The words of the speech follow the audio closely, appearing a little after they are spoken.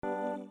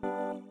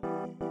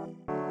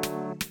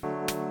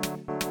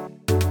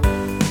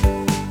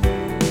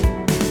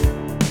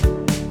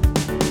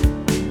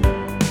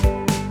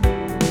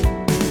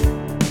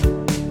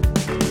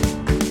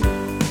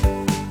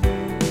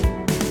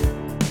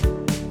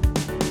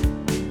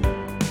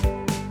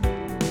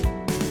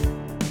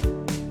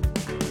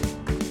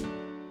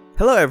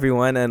Hello,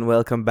 everyone, and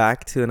welcome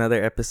back to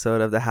another episode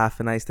of the Half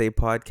a Nice Day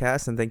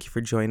podcast. And thank you for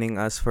joining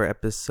us for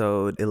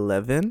episode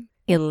 11.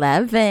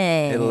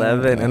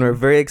 11. And we're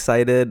very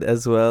excited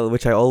as well,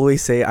 which I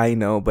always say I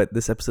know, but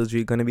this episode's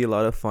really going to be a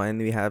lot of fun.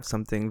 We have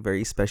something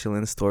very special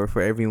in store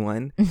for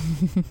everyone.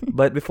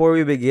 But before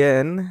we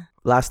begin,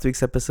 last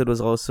week's episode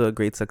was also a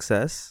great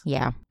success.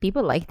 Yeah,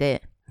 people liked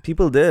it.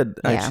 People did,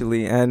 Yeah.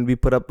 actually. And we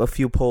put up a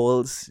few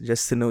polls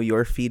just to know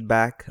your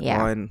feedback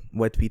Yeah. on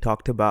what we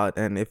talked about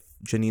and if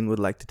Janine would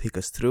like to take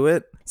us through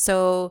it.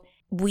 So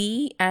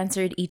we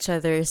answered each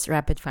other's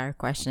rapid fire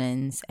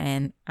questions,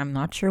 and I'm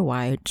not sure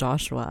why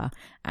Joshua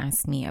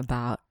asked me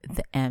about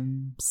the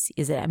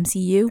is it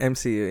MCU?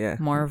 MCU, yeah.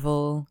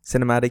 Marvel.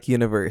 Cinematic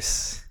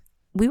Universe.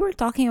 We were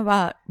talking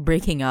about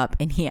breaking up,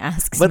 and he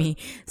asks But- me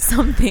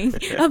something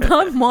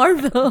about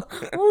Marvel.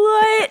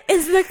 What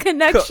is the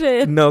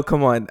connection? No,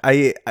 come on.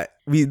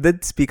 We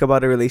did speak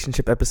about a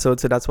relationship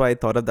episode, so that's why I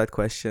thought of that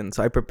question.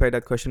 So I prepared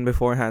that question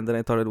beforehand, and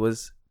I thought it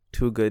was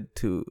too good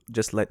to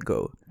just let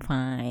go,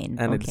 Fine.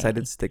 and I okay.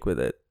 decided to stick with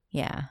it.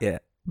 Yeah. Yeah.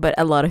 But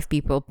a lot of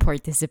people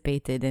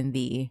participated in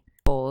the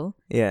poll.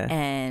 Yeah.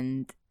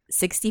 And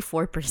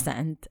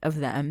 64% of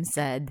them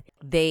said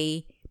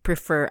they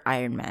prefer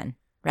Iron Man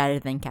rather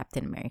than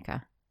Captain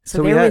America. So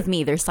So we they're had- with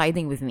me. They're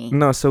siding with me.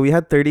 No, so we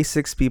had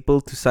 36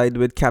 people to side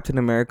with Captain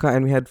America,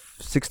 and we had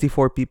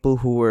 64 people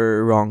who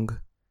were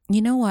wrong.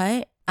 You know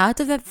what? Out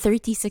of that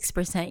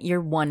 36%, you're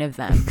one of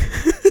them.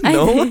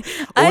 No,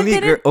 I only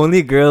didn't-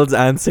 only girls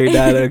answered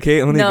that.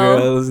 Okay, only no,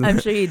 girls. I'm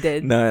sure you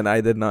did. No, and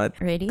I did not,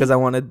 Ready? because I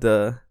wanted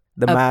the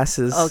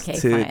masses okay,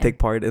 to fine. take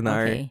part in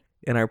Okay,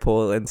 our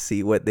poll and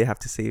see what they have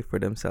to say for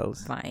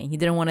themselves. fine. You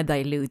didn't want to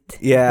dilute.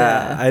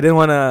 Yeah, I didn't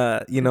want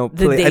to, the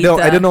play. I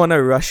data. didn't want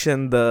to rush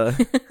in the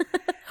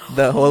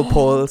whole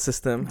poll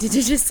system. Did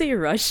you just say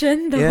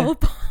Russian? The Yeah. whole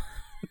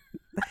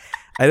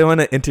I don't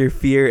want to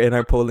interfere in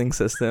our polling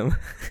system.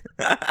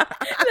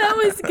 That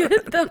was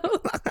good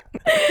though.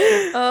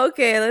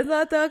 Okay, let's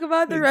not talk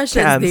about the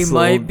Russians. They Cancelled.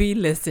 might be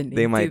listening.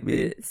 They might to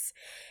be. this.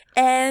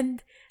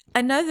 And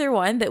another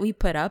one that we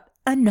put up.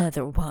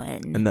 Another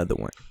one. Another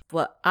one.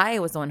 Well, I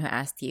was the one who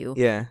asked you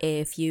Yeah.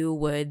 if you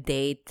would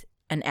date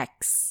an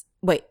ex.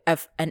 Wait,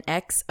 an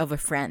ex of a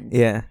friend.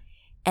 Yeah.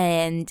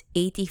 And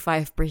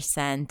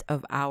 85%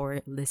 of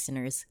our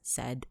listeners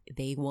said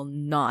they will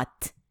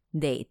not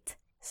date.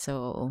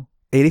 So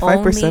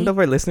 85% Only- of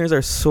our listeners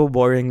are so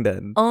boring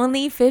then.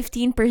 only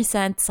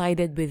 15%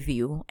 sided with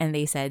you, and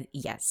they said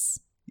yes.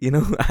 You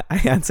know, I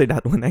answered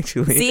that one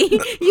actually. See,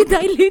 you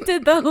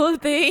diluted the whole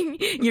thing.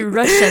 You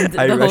Russianed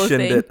the I whole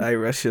Russianed thing. it. I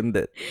Russianed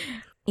it.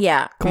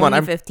 Yeah, Come on,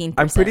 only 15%.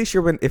 I'm pretty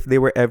sure if they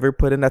were ever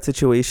put in that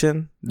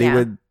situation, they Yeah.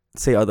 would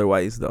say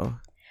otherwise though.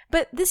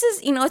 But this is,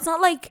 it's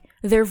not like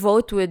their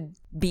vote would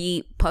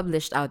be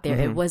published out there.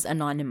 It Mhm. was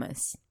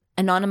anonymous.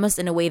 Anonymous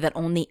in a way that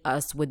only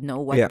us would know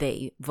what Yeah.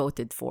 they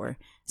voted for.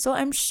 So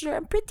I'm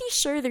pretty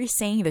sure they're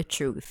saying the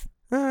truth.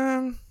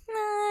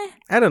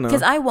 I don't know.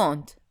 Because I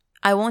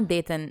won't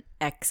date an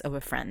ex of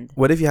a friend.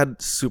 What if you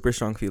had super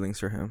strong feelings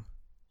for him?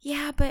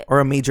 Yeah, but Or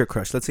a major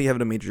crush. Let's say you have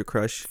a major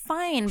crush.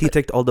 fine. He But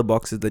ticked all the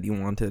boxes that you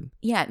wanted.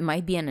 yeah, it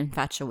might be an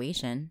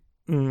infatuation,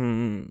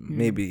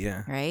 Maybe,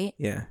 yeah. right?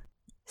 Yeah.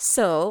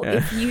 So, Yeah.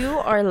 if you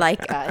are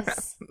like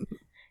us,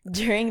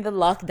 during the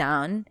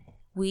lockdown,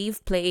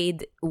 we've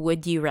played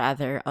Would You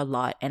Rather a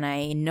lot. And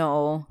I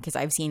know, because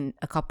I've seen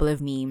a couple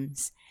of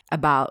memes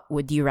about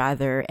Would You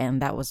Rather,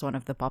 and that was one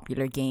of the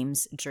popular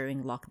games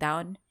during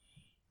lockdown.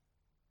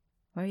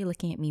 Why are you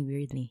looking at me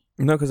weirdly?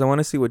 No, because I want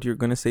to see what you're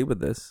going to say with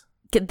this.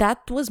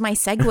 That was my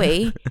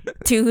segue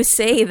to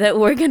say that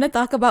we're going to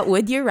talk about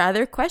Would You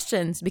Rather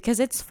questions because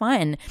it's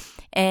fun.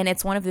 And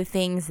it's one of the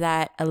things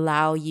that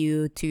allow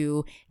you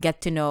to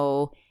get to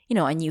know,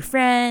 a new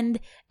friend,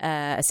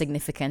 a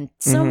significant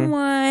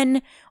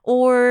someone,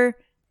 or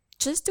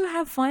just to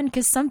have fun.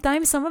 Because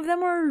sometimes some of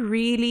them are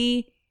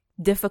really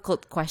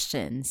difficult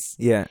questions.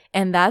 Yeah.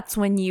 And that's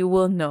when you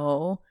will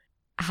know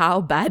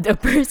how bad a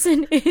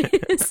person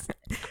is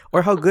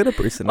Or how good a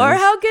person or is.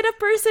 how good a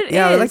person is.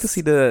 Yeah, I like to see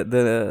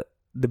the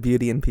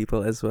beauty in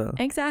people as well.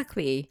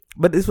 Exactly.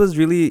 But this was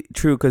really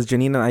true because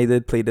Janine and I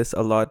did play this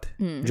a lot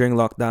during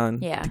lockdown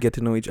Yeah. to get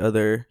to know each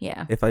other.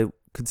 Yeah. If I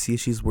could see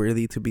she's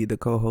worthy to be the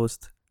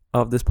co-host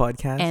of this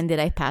podcast. And did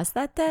I pass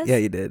that test? Yeah,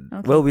 you did.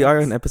 Okay, Well, we are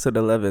thanks. on episode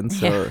 11,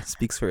 so Yeah. it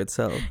speaks for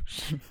itself.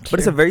 But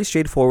it's a very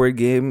straightforward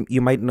game.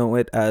 You might know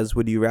it as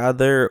Would You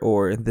Rather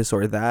or This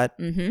or That.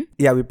 Mm-hmm.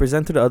 Yeah, we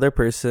present to the other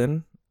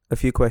person a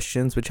few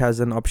questions which has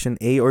an option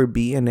A or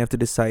B, and they have to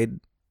decide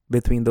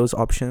between those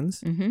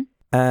options. Mm-hmm.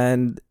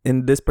 And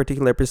in this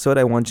particular episode,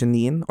 I want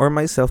Janine or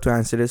myself to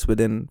answer this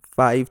within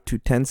 5 to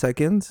 10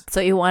 seconds.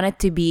 So you want it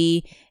to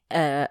be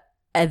a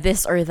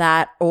this or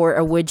that or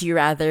a would you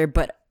rather,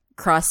 but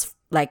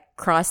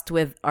crossed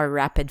with our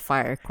rapid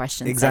fire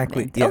question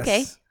Exactly. segment. Yes.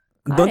 Okay.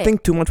 Got Don't it.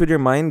 think too much with your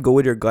mind. Go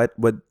with your gut.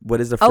 What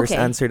is the first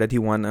Okay. answer that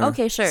you want to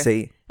Okay, sure.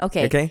 say?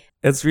 Okay. Okay.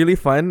 It's really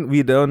fun.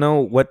 We don't know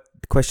what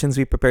questions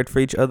we prepared for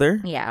each other.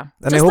 Yeah.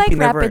 And I Just hope like you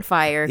never- rapid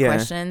fire Yeah.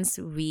 questions,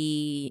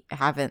 we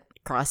haven't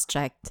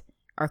cross-checked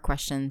our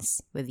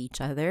questions with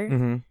each other.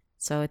 Mm-hmm.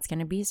 So it's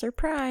gonna be a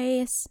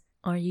surprise.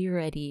 Are you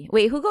ready?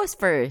 Wait, who goes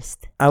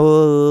first?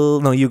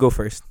 No, you go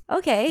first.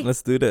 Okay.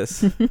 Let's do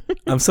this.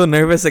 I'm so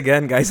nervous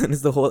again, guys, and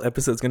it's the whole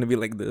episode's gonna be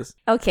like this.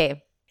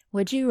 Okay.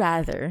 Would you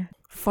rather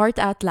fart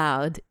out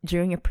loud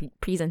during a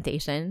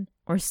presentation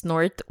or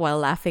snort while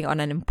laughing on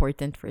an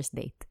important first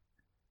date?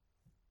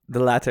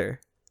 The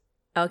latter.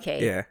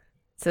 Okay. Yeah.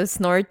 So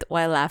snort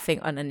while laughing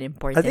on an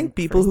important I think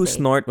people first who date.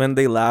 snort when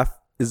they laugh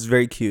is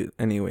very cute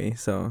anyway.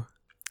 So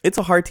it's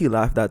a hearty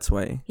laugh, that's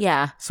why.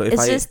 Yeah. So if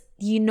it's I just,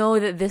 you know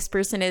that this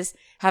person is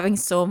having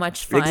so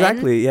much fun.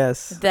 Exactly,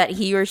 yes. That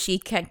he or she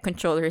can't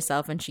control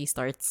herself and she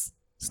starts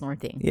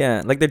snorting.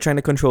 Yeah, like they're trying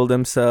to control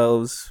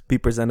themselves, be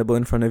presentable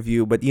in front of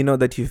you, but you know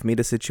that you've made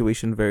a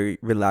situation very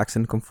relaxed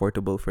and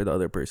comfortable for the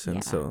other person. Yeah.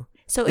 So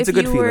if it's a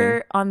good you feeling.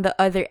 were on the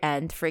other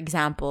end, for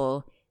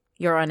example,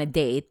 you're on a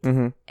date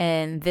Mm-hmm.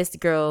 and this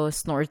girl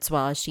snorts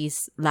while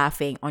she's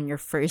laughing on your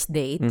first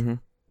date, Mm-hmm.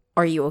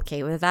 are you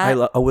okay with that?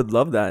 I would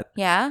love that.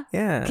 Yeah?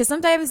 Yeah. Because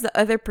sometimes the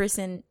other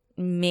person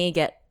may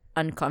get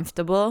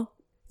uncomfortable.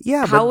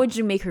 Yeah, How but would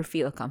you make her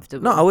feel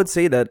comfortable? no, I would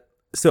say that.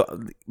 So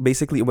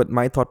basically, what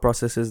my thought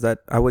process is that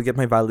I would get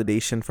my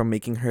validation from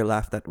making her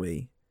laugh that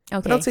way.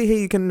 Okay. But I'd say, hey,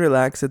 you can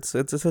relax. It's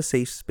a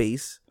safe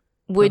space.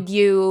 Would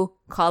you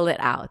call it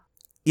out?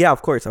 Yeah,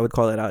 of course, I would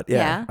call it out. Yeah,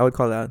 Yeah? I would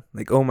call it out.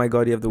 Like, oh my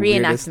god, you have the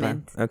weirdest laugh.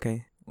 Reenactment.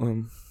 Okay.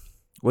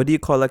 What do you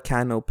call a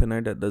can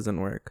opener that doesn't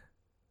work?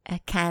 A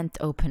can't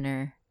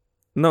opener.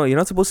 No, you're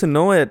not supposed to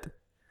know it.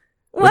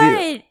 What?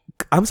 do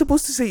I'm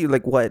supposed to say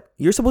like what?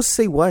 You're supposed to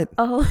say what?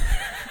 Oh.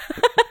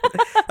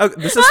 Oh,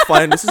 this is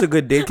fun. This is a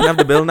good date. Can I have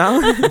the bill now?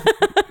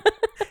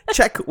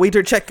 Check,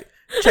 waiter, check.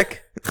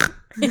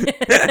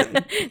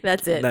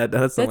 That's it. That's the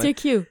That's your one.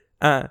 cue.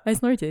 I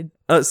snorted.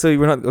 Oh, so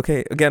we're not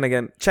okay.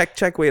 Again.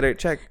 Check, waiter,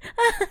 check.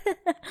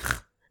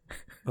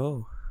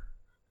 Oh,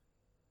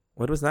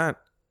 what was that?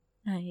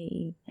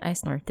 I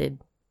snorted.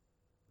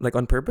 Like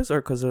on purpose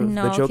or because of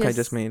No, the joke I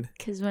just made?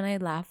 Because when I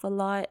laugh a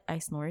lot, I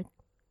snort.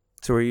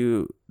 So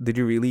did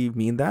you really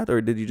mean that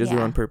or did you just do it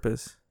Yeah. on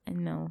purpose? I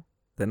know.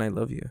 Then I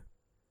love you.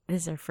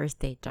 This is our first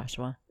date,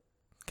 Joshua.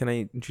 Can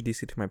I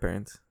introduce you to my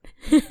parents?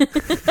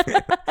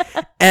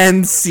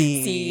 And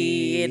scene.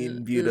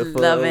 Scene.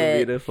 Beautiful. Love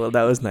it. Beautiful.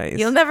 That was nice.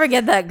 You'll never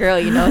get that girl,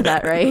 you know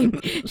that, right?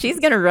 She's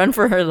gonna run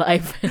for her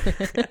life.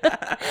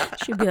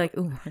 She'll be like,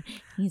 "Ooh,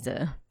 he's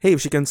a Hey,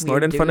 if she can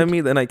snort in Weird front of dude.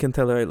 me, then I can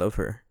tell her I love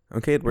her.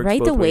 Okay, it works right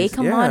both away." ways.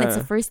 Come on, it's a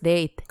Yeah. first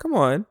date. Come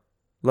on.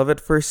 Love at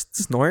first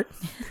snort.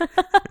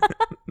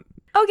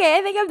 Okay,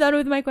 I think I'm done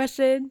with my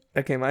question.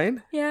 Okay,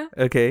 mine? Yeah.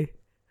 Okay.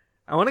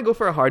 I want to go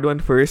for a hard one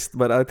first,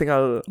 but I think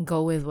I'll...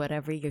 Go with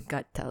whatever your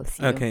gut tells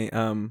you. Okay,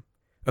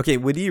 okay,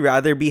 would you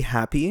rather be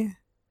happy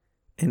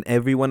and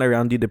everyone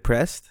around you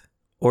depressed,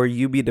 or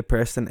you be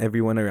depressed and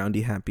everyone around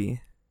you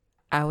happy?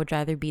 I would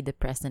rather be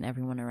depressed than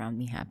everyone around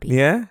me happy.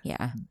 Yeah?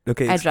 Yeah.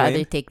 Okay, I'd explain.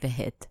 rather take the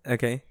hit.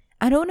 Okay.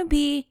 I don't want to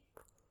be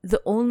the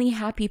only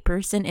happy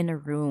person in a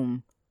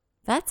room.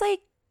 That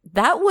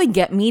would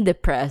get me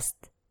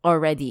depressed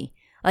already.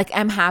 Like,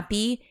 I'm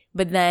happy,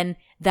 but then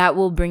that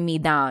will bring me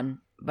down.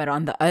 But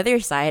on the other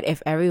side,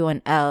 if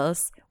everyone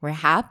else were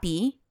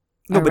happy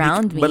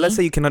around me. But let's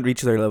say you cannot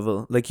reach their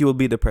level. Like, you will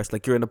be depressed.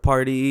 Like, you're in a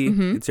party.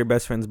 Mhm. It's your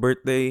best friend's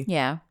birthday.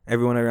 Yeah.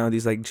 Everyone around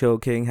you's like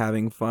joking,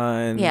 having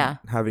fun. Yeah.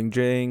 Having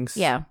drinks.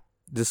 Yeah.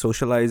 Just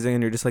socializing.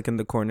 And you're just like in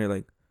the corner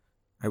like,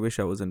 I wish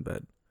I was in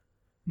bed.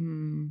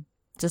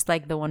 Just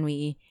like the one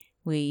we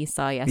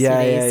saw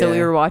yesterday. So we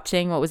yeah. were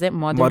watching, what was it?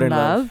 Modern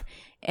Love.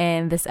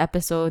 And this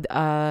episode of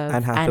Anne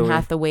Anne Hathaway.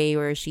 Hathaway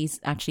where she's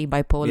actually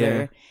bipolar,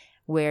 Yeah.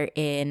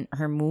 wherein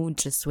her mood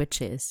just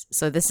switches.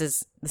 So this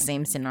is the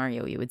same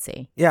scenario, you would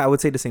say. Yeah, I would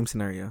say the same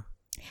scenario.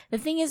 The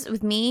thing is,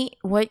 with me,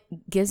 what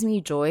gives me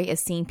joy is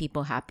seeing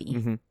people happy.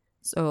 Mm-hmm.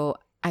 So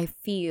I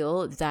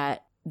feel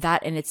that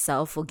in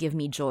itself will give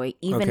me joy,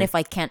 even Okay. if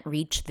I can't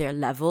reach their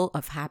level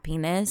of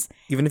happiness.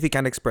 Even if you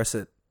can't express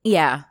it,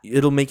 Yeah,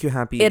 it'll make you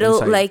happy.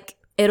 it'll inside.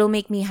 it'll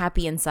make me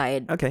happy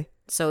inside. Okay.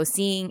 So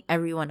seeing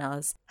everyone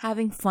else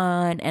having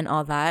fun and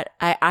all that,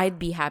 I'd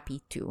be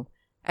happy too.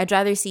 I'd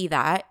rather see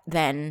that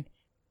than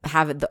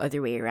have it the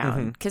other way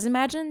around. Because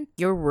imagine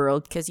your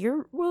world, because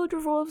your world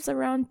revolves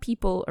around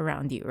people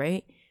around you,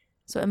 right?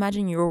 So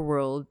imagine your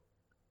world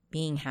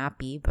being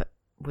happy, but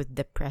with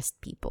depressed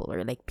people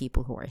or like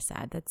people who are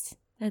sad. That's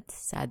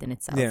sad in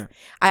itself. Yeah.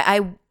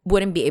 I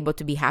wouldn't be able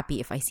to be happy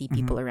if I see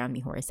people around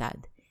me who are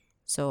sad.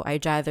 So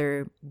I'd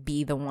rather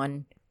be the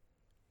one.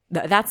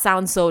 That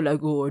sounds so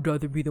like, oh, I'd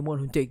rather be the one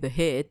who take the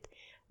hit,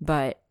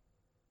 but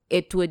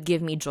it would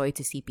give me joy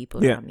to see people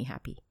Yeah. around me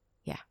happy.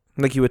 Yeah.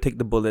 Like you would take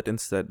the bullet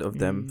instead of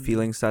them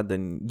feeling sad,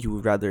 then you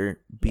would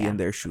rather be Yeah. in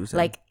their shoes.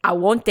 Like, I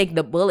won't take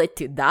the bullet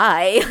to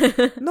die.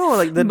 no,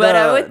 like the But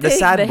I would the take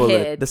sad the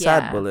bullet. hit. The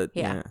sad Yeah. bullet.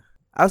 Yeah. Yeah.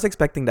 I was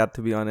expecting that,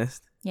 to be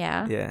honest.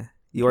 Yeah. Yeah.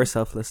 You are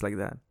selfless like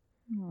that.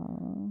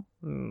 Aw.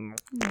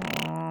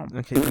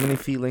 Okay, too many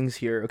feelings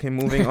here. Okay,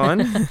 moving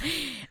on.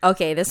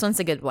 Okay, this one's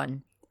a good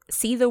one.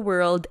 See the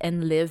world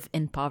and live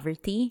in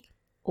poverty,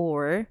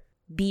 or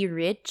be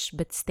rich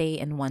but stay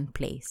in one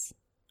place.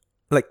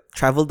 Like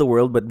travel the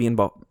world but be in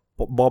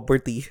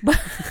poverty.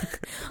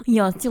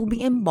 Yeah, still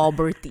be in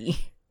poverty.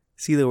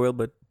 See the world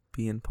but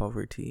be in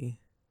poverty.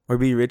 Or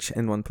be rich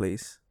in one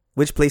place.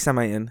 Which place am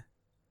I in?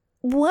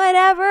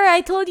 Whatever.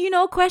 I told you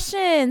no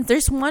questions.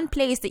 There's one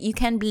place that you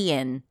can be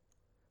in.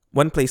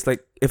 One place,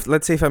 like,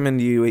 let's say if I'm in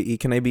the UAE,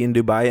 can I be in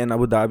Dubai and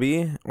Abu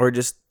Dhabi? Or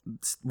just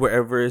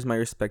wherever is my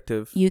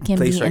respective You can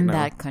place be right in now?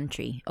 that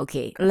country.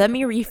 Okay, let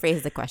me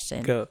rephrase the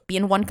question. Go. Be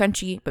in one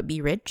country but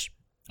be rich,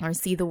 or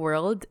see the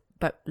world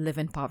but live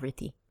in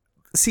poverty.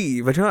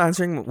 See, but you're not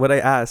answering what I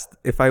asked.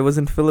 If I was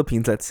in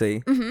Philippines, let's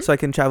say, so I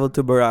can travel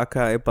to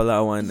Boracay,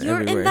 Palawan,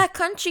 You're everywhere. in that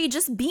country.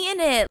 Just be in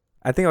it.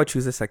 I think I'll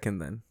choose the second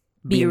then.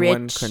 Be in rich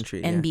one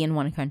country. and yeah. be in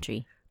one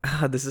country.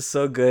 This is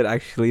so good,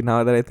 actually,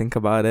 now that I think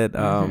about it.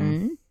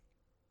 Mhm.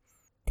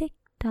 Tick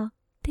tock,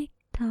 tick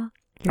tock.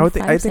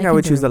 I think I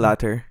would choose the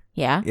latter.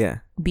 Yeah? Yeah,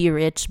 Be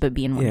rich but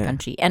be in one Yeah.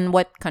 country. And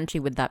what country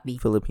would that be?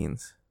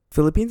 Philippines.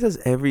 Philippines has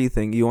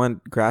everything. You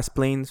want grass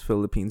plains?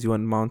 Philippines. You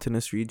want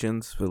mountainous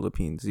regions?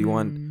 Philippines. You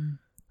want an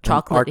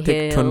chocolate Arctic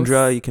hills.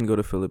 tundra? You can go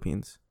to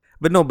Philippines.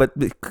 But no, but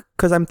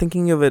because I'm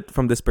thinking of it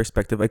from this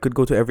perspective, I could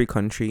go to every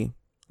country.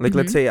 Like,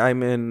 let's say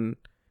I'm in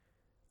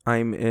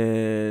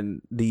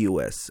the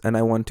US and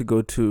I want to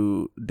go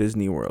to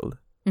Disney World,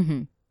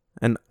 Mm-hmm.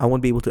 and I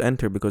won't be able to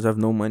enter because I have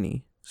no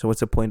money. So what's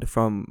the point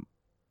from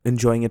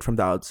enjoying it from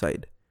the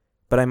outside?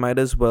 But I might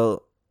as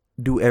well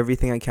do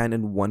everything I can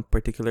in one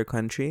particular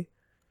country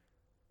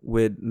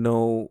with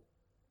no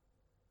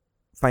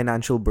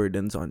financial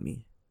burdens on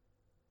me.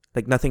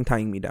 Like, nothing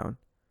tying me down.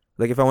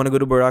 Like, if I want to go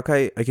to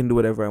Boracay, I can do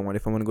whatever I want.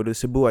 If I want to go to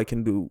Cebu, I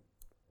can do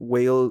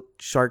whale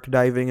shark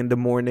diving in the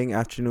morning,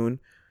 afternoon,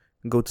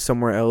 go to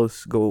somewhere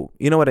else,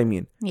 you know what I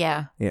mean?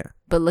 Yeah. Yeah.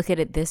 But look at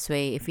it this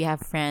way. If you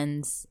have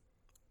friends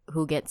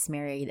who gets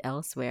married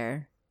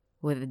elsewhere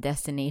with a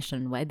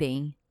destination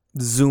wedding.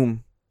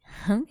 Zoom.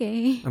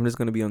 Okay. I'm just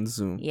going to be on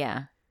Zoom.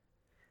 Yeah.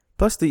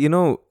 Plus,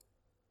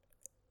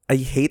 I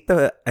hate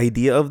the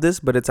idea of this,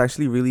 but it's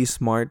actually really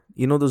smart.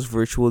 You know those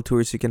virtual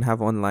tours you can have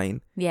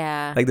online?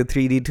 Yeah. Like the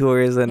 3D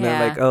tours, and then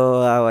Yeah. like,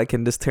 oh, wow, I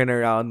can just turn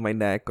around my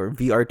neck, or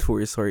VR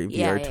tours, VR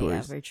yeah,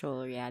 tours.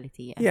 virtual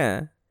reality.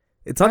 Yeah.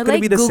 It's not Or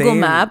going like to be the Google same.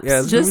 Maps. Yeah,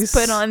 it's gonna Just be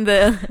put on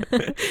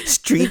the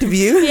Street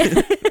View.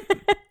 Yeah.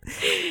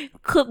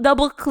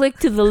 Double click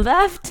to the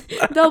left,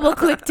 double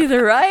click to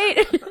the right.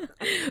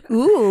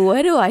 Ooh,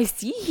 what do I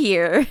see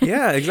here?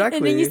 Yeah, exactly.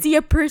 And then you see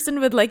a person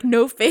with like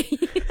no face.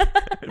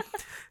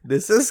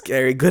 This is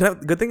scary.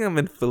 Good thing I'm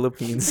in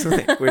Philippines,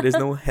 like, where there's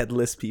no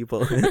headless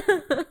people.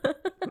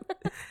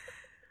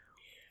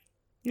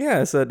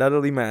 Yeah, so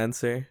that'll be my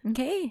answer.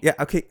 Okay. Yeah,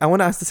 okay. I want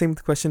to ask the same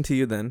question to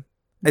you then.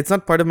 It's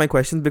not part of my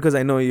questions because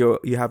I know you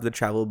have the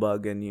travel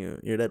bug and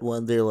you're that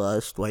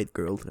wanderlust white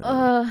girl.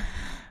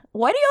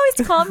 Why do you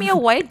always call me a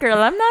white girl?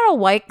 I'm not a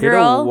white You're the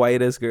girl.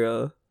 whitest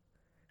girl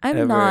I'm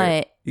ever.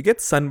 not. You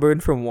get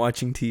sunburned from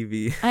watching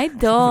TV. I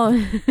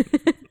don't.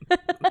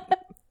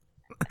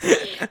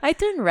 I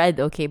turn red,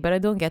 okay, but I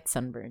don't get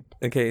sunburned.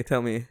 Okay,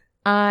 tell me.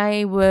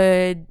 I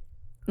would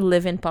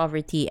live in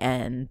poverty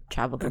and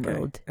travel the Okay,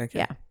 world. okay.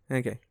 Yeah.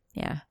 Okay.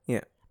 Yeah.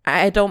 Yeah.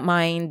 I don't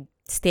mind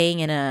staying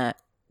in a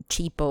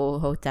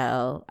cheapo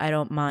hotel. I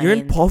don't mind. You're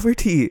in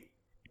poverty.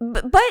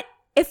 But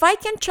if I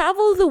can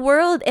travel the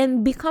world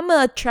and become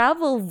a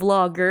travel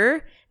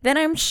vlogger, then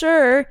I'm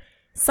sure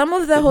some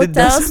of the It hotels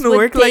doesn't would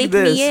work take like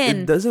this. me in.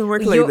 It doesn't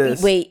work like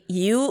this. Wait,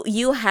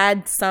 you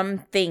had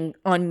something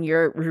on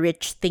your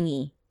rich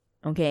thingy,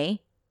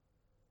 okay?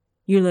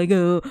 You're like,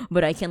 oh,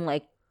 but I can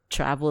like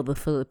travel the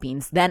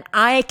Philippines. Then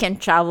I can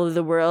travel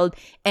the world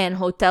and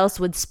hotels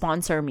would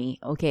sponsor me,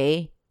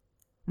 okay?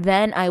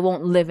 Then I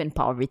won't live in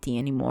poverty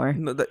anymore.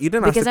 No, you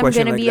didn't ask Because the I'm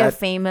question gonna like be a that.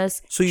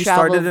 famous So you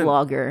travel started in-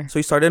 vlogger. So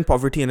you started in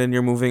poverty and then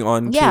you're moving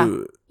on Yeah.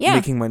 to Yeah.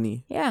 making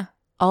money. Yeah.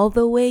 All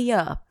the way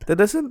up. That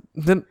doesn't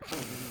then.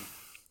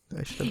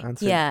 I should have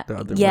answered Yeah. the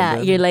other Yeah. one.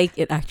 then. You're like,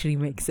 it actually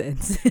makes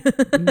sense.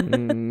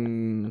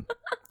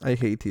 I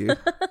hate you.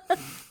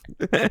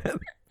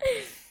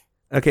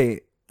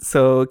 Okay,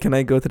 so can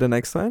I go to the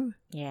next one?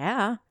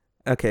 Yeah.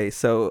 Okay,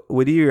 so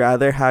would you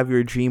rather have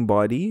your dream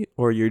body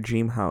or your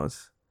dream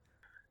house?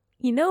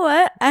 You know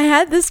what? I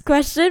had this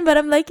question, but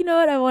I'm like, you know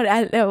what?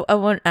 I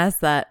won't ask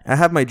that. I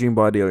have my dream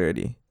body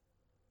already.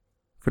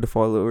 For the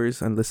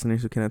followers and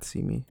listeners who cannot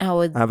see me, I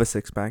would. I have a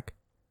 6-pack.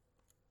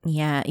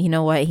 Yeah, you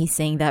know what? He's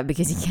saying that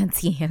because you can't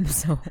see him,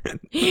 so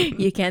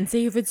you can't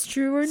say if it's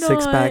true or not.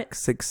 6-pack,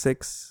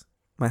 6'6".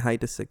 My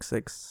height is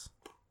 6'6".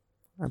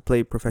 I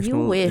play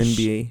professional wish.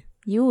 NBA.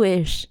 You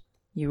wish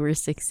you were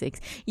 6'6".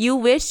 You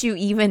wish you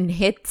even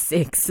hit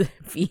 6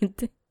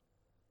 feet.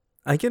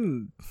 I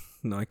can.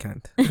 No, I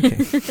can't.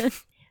 Okay.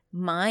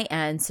 My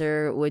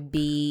answer would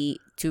be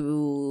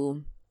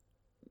to.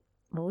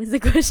 What was the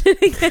question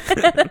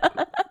again?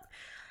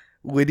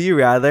 Would you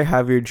rather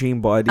have your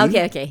dream body?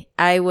 Okay.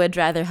 I would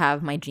rather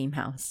have my dream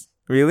house.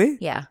 Really?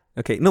 Yeah.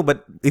 Okay. No,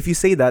 but if you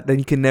say that, then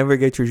you can never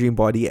get your dream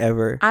body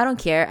ever. I don't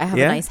care. I have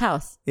Yeah? a nice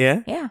house.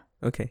 Yeah? Yeah.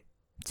 Okay.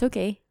 It's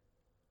okay.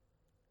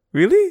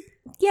 Really?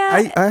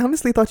 Yeah. I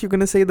honestly thought you were going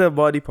to say the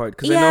body part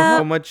because I know Yeah.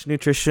 how much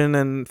nutrition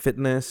and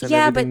fitness and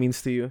Yeah, everything but-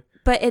 means to you.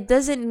 But it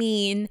doesn't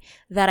mean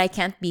that I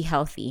can't be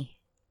healthy.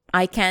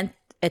 I can't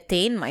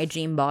attain my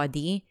dream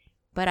body,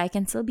 but I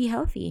can still be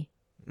healthy.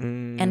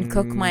 And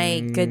cook my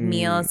good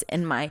meals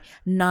in my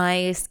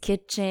nice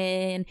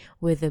kitchen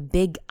with a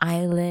big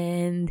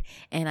island,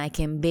 and I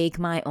can bake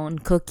my own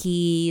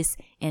cookies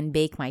and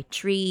bake my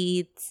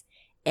treats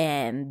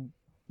and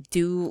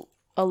do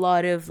a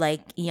lot of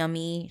like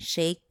yummy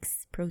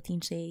shakes, protein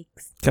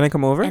shakes. Can I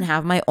come over? And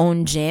have my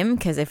own gym,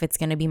 because if it's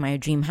gonna be my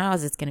dream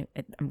house,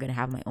 I'm gonna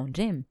have my own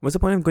gym. What's the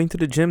point of going to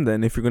the gym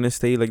then if you're gonna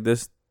stay like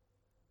this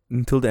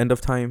until the end of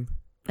time?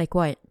 Like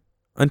what?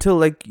 Until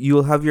like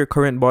you'll have your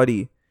current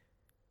body.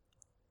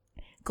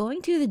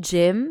 Going to the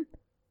gym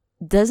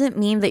doesn't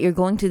mean that you're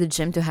going to the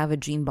gym to have a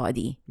dream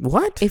body.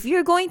 What? If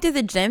you're going to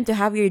the gym to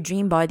have your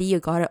dream body, you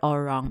got it all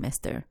wrong,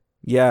 mister.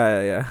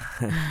 Yeah.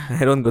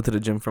 I don't go to the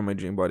gym for my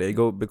dream body. I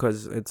go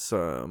because it's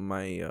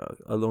my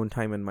alone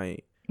time and my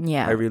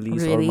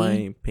release all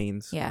my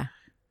pains. Yeah.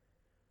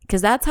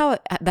 Because that's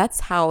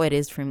how it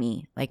is for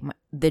me. Like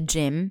the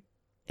gym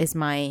is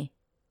my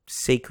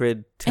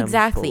sacred temple.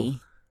 Exactly.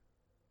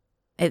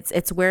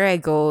 It's where I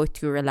go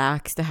to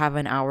relax, to have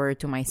an hour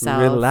to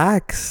myself.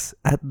 Relax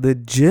at the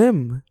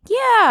gym.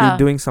 Yeah. You're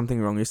doing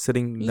something wrong. You're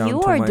sitting down too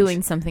much. You are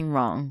doing something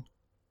wrong.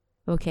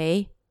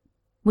 Okay?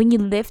 When you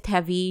lift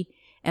heavy,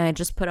 and I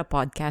just put a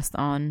podcast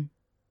on,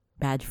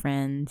 Bad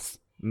Friends,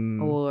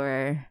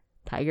 or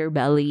Tiger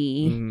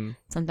Belly,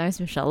 sometimes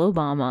Michelle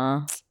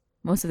Obama,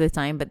 most of the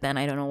time, but then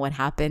I don't know what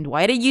happened.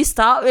 Why did you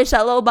stop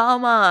Michelle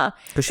Obama?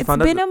 Because she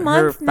found out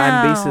her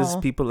fan base is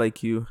people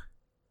like you.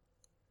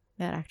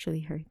 That actually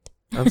hurt.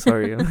 I'm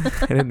sorry.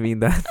 I didn't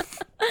mean that.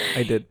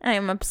 I did.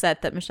 I'm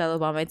upset that Michelle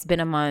Obama, it's been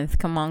a month.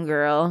 Come on,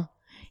 girl.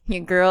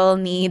 Your girl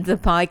needs a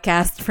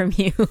podcast from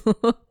you.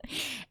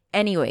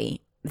 Anyway,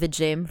 the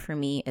gym for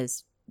me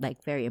is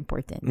like very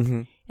important.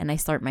 Mm-hmm. And I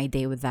start my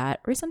day with that.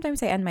 Or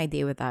sometimes I end my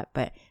day with that.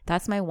 But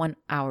that's my 1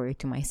 hour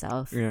to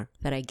myself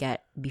that I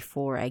get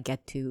before I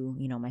get to,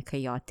 my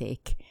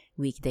chaotic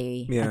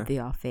weekday at the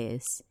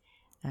office.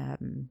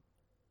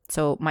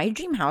 So my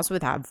dream house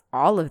would have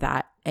all of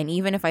that. And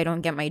even if I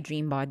don't get my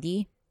dream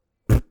body,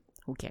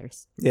 who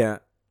cares? Yeah.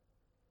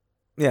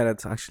 Yeah,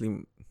 that's actually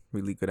a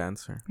really good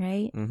answer.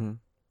 Right? Mm-hmm.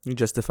 You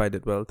justified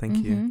it well. Thank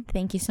you.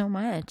 Thank you so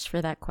much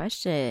for that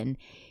question.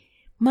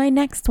 My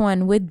next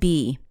one would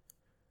be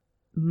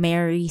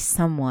marry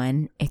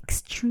someone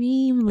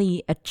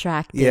extremely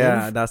attractive.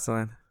 Yeah, that's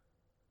one.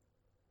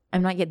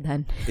 I'm not yet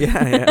done.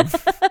 Yeah.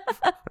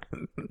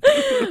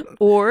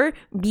 Or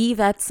be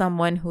that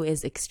someone who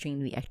is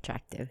extremely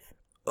attractive.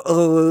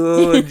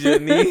 Oh,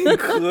 Janine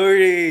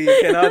Corey, you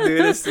cannot do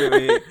this to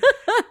me.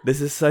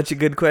 This is such a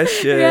good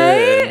question.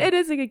 Right? It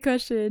is a good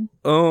question.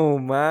 Oh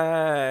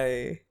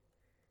my.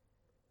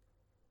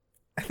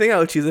 I think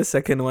I'll choose the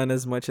second one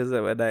as much as I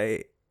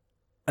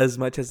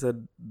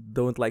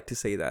don't like to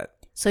say that.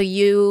 So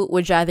you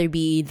would rather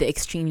be the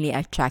extremely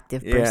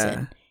attractive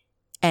person,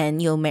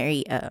 and you'll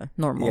marry a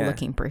normal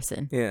looking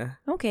person. Yeah.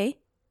 Okay.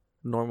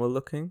 Normal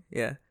looking?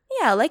 Yeah.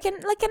 Yeah, like an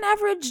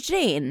average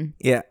Jane.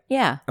 Yeah.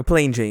 Yeah. A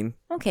plain Jane.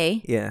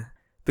 Okay. Yeah.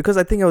 Because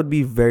I think I would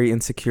be very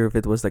insecure if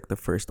it was like the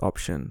first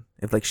option.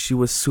 If like she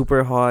was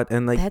super hot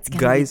and like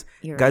guys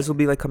will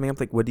be like coming up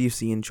like, what do you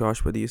see in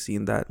Josh? What do you see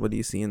in that? What do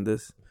you see in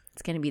this?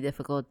 It's gonna be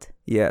difficult.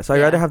 Yeah. So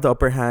I'd rather have the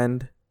upper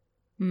hand,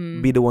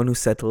 be the one who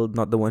settled,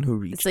 not the one who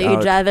reached out. So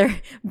you'd rather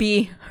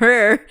be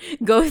her,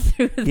 go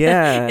through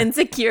the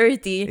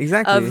insecurity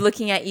of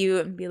looking at you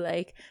and be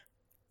like,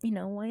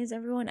 why is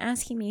everyone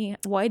asking me?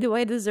 Why do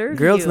I deserve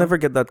Girls you? never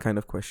get that kind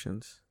of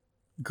questions.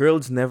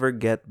 Girls never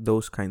get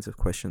those kinds of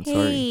questions.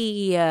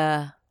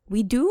 Hey,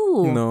 we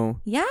do. No.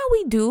 Yeah,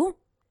 we do.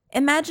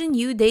 Imagine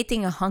you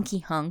dating a hunky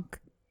hunk,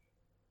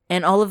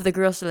 and all of the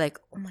girls are like,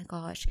 "Oh my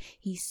gosh,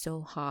 he's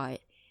so hot,"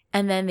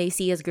 and then they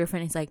see his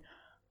girlfriend. It's like,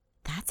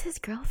 that's his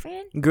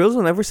girlfriend. Girls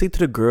will never say to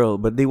the girl,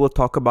 but they will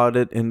talk about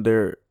it in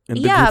the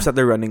groups that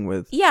they're running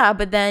with. Yeah,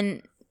 but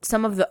then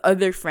some of the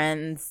other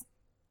friends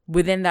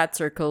within that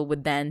circle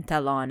would then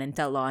tell on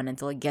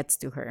until it gets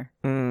to her.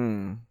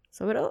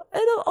 So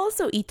it'll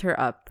also eat her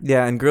up.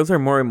 Yeah, and girls are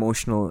more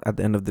emotional at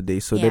the end of the day,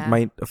 so that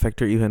might affect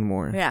her even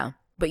more. Yeah,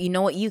 but you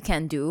know what you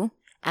can do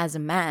as a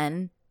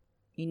man?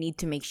 You need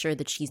to make sure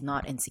that she's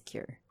not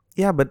insecure.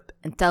 Yeah, but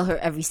and tell her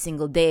every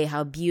single day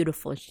how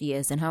beautiful she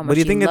is and how much. But do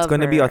you think it's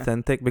going to her. be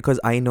authentic? Because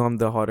I know I'm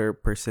the hotter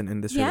person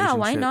in this relationship. Yeah,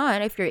 why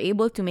not? If you're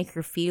able to make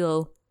her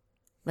feel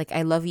like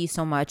I love you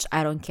so much,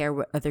 I don't care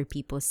what other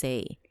people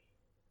say.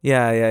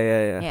 Yeah.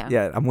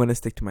 I'm gonna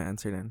stick to my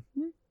answer then.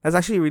 That's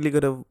actually a really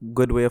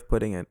good way of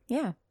putting it.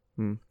 Yeah,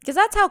 because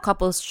that's how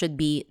couples should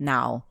be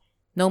now.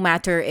 No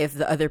matter if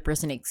the other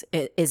person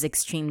is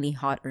extremely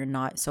hot or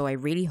not. So I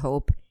really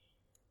hope,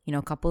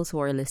 couples who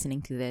are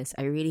listening to this,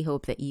 I really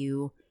hope that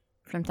you,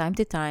 from time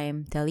to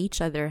time, tell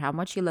each other how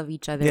much you love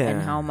each other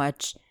and how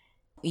much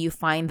you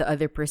find the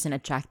other person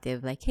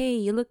attractive. Like, hey,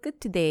 you look good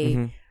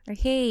today. Or,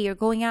 hey, you're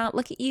going out.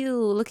 Look at you.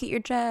 Look at your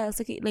dress.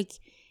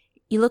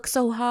 You look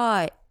so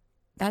hot.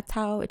 That's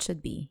how it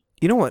should be.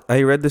 You know what?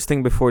 I read this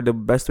thing before. The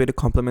best way to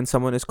compliment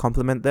someone is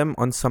compliment them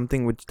on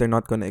something which they're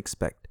not going to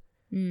expect.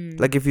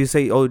 Like if you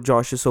say, "Oh,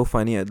 Josh is so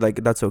funny,"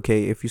 like that's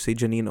okay. If you say,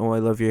 "Janine, oh, I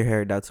love your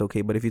hair," that's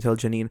okay. But if you tell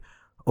Janine,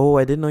 "Oh,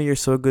 I didn't know you're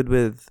so good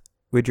with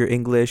your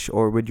English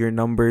or with your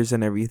numbers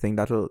and everything,"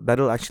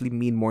 that'll actually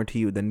mean more to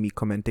you than me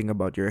commenting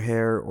about your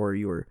hair or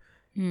your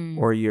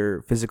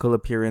physical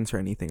appearance or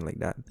anything like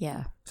that.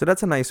 Yeah. So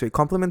that's a nice way.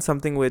 Compliment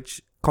something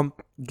which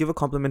give a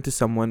compliment to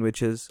someone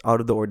which is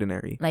out of the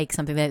ordinary. Like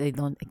something that they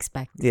don't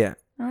expect. Yeah.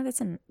 Oh, that's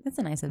a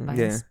nice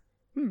advice.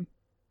 Yeah.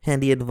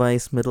 Handy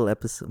advice, mid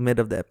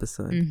of the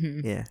episode.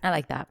 Mm-hmm. Yeah. I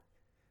like that.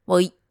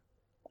 Well,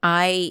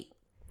 I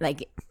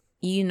like,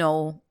 you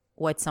know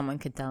what someone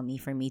could tell me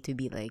for me to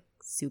be like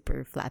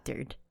super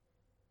flattered.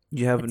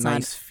 You have It's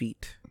nice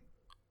feet.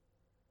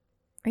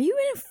 Are you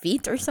in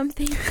feet or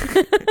something?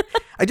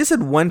 I just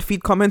had one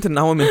feet comment and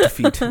now I'm into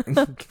feet.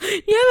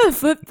 You have a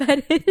foot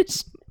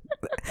fetish.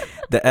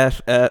 The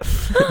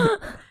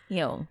FF.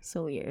 Yo,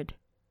 so weird.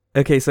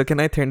 Okay, so can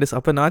I turn this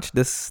up a notch?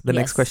 The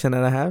next Yes. question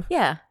that I have?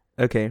 Yeah.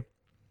 Okay.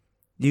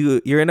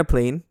 You're in a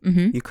plane.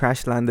 Mm-hmm. You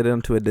crash landed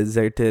onto a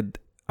deserted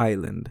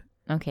island.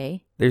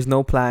 Okay. There's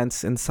no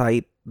plants in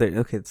sight.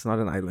 Okay, it's not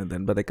an island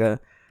then, but like I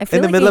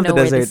feel in the like middle I of the know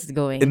where desert. this is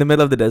going. In the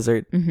middle of the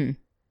desert. Mm-hmm.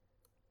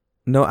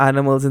 No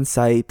animals in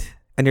sight,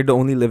 and you're the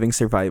only living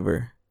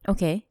survivor.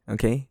 Okay.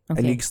 Okay? And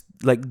Okay.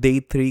 like day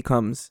 3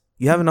 comes.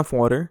 You have enough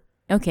water,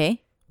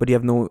 Okay. but you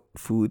have no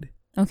food.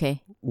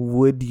 Okay.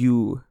 Would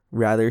you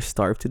rather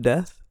starve to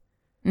death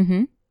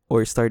Mm-hmm.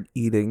 or start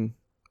eating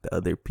the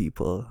other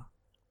people?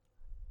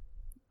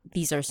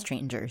 These are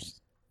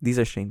strangers These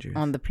are strangers.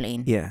 on the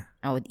plane. Yeah.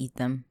 I would eat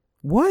them.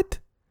 What?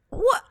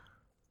 What?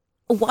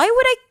 Why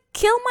would I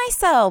kill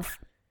myself?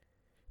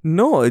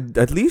 No,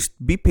 at least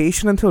be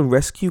patient until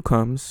rescue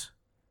comes.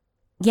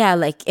 Yeah,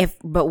 like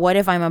but what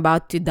if I'm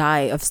about to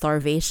die of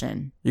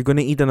starvation? You're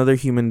gonna eat another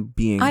human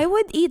being. I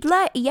would eat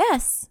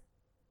yes.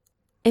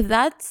 If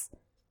that's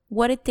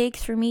what it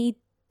takes for me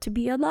to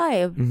be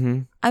alive.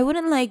 Mm-hmm. I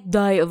wouldn't like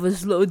die of a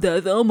slow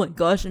death. Oh my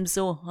gosh, I'm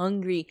so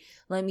hungry.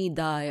 Let me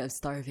die of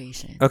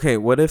starvation. Okay,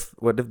 what if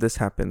this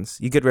happens?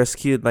 You get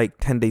rescued like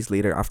 10 days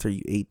later after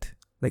you ate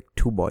like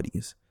 2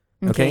 bodies.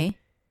 Okay?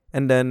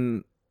 And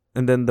then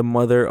the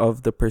mother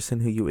of the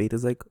person who you ate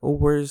is like, "Oh,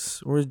 where's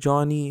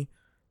Johnny?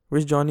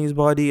 Where's Johnny's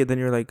body?" And then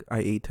you're like, "I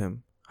ate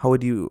him." How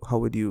would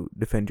you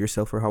defend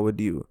yourself, or how would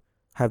you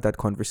have that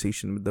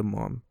conversation with the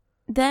mom?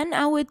 Then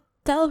I would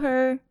tell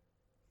her,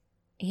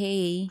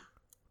 "Hey,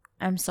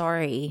 I'm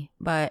sorry,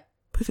 but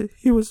But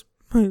he was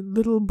my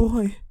little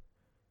boy.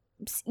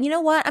 you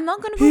know what? I'm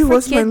not gonna go He for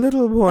was my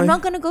little boy. I'm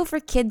not gonna go for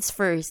kids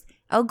first.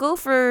 I'll go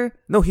for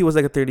No, he was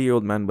like a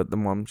 30-year-old man, but the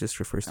mom just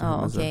refers to him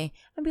oh, as okay.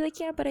 I'll be like,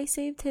 yeah, but I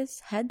saved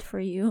his head for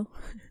you,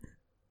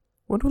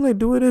 What will I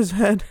do with his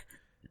head?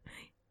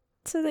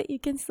 so that you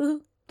can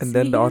still. And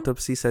then see the him.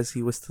 autopsy says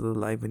he was still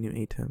alive when you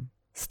ate him.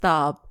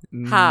 Stop.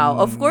 How?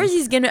 Of course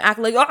he's gonna act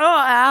like, oh,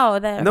 ow,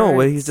 that No,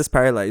 well, hurts." he's just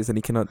paralyzed and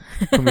he cannot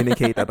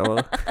communicate at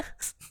all.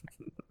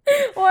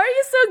 Why are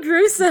you so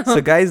gruesome?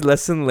 So, guys,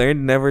 lesson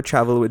learned: never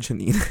travel with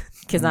Janine.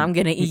 Because I'm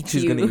gonna eat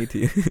She's you. gonna eat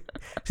you.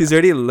 She's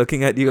already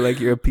looking at you like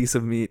you're a piece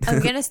of meat.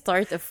 I'm gonna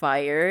start a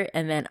fire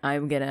and then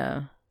I'm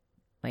gonna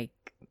like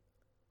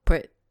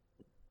put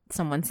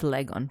someone's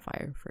leg on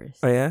fire first.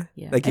 Oh yeah,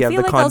 Yeah. like I you have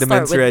feel the like I'll start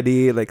condiments with-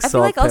 ready, like I feel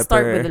salt, like I'll pepper.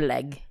 start with the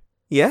leg.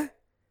 Yeah,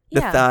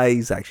 the Yeah.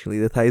 thighs actually.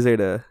 The thighs are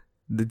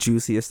the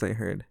juiciest, I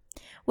heard.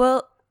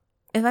 Well,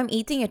 if I'm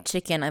eating a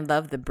chicken, I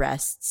love the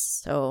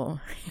breasts, so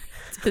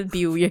it would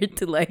be weird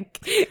to like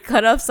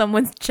cut off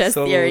someone's chest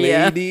So,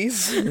 area.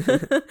 ladies, It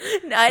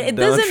don't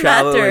doesn't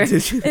travel matter.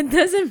 with chicken. It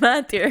doesn't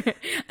matter.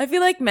 I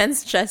feel like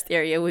men's chest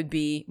area would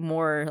be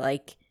more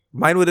like,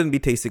 mine wouldn't be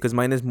tasty because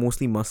mine is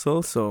mostly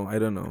muscle. So I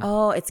don't know.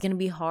 oh, it's gonna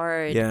be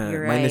hard. yeah,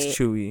 You're mine right. is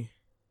chewy.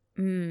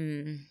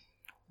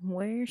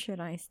 Where should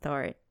I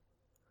start?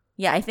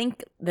 Yeah, I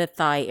think the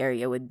thigh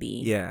area would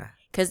be. Yeah,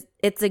 Because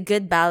it's a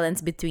good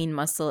balance between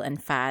muscle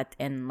and fat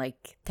and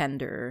like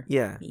tender.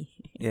 yeah,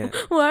 yeah.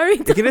 Why are we,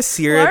 You're gonna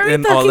sear why are it we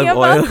in talking olive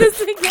about oil. this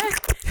again?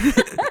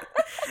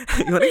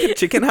 You want to get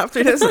chicken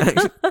after this?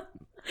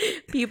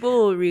 People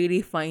will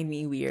really find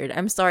me weird.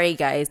 I'm sorry,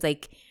 guys.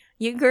 Like,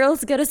 you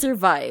girls gotta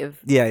survive,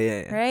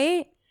 Yeah.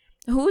 right?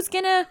 Who's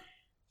gonna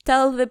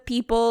tell the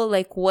people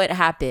like what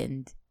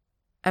happened?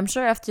 I'm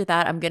sure after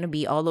that, I'm gonna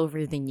be all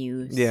over the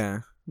news.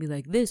 Yeah. Be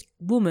like, this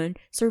woman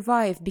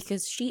survived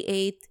because she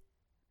ate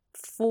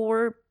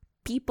 4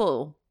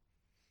 people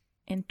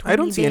in 20 I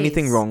don't see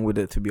anything days. wrong with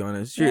it, to be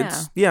honest. Yeah.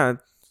 It's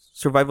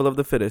survival of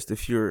the fittest.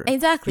 If you're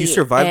Exactly. you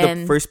survived the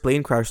And- first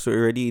plane crash, so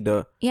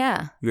you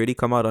Yeah. already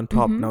come out on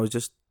top. Mhm. Now it's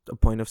just a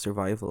point of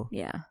survival.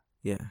 Yeah.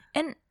 Yeah.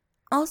 And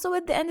also,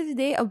 at the end of the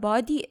day, a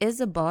body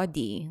is a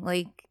body.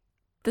 Like,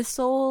 the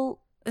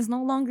soul is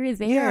no longer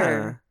there.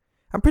 Yeah.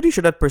 I'm pretty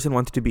sure that person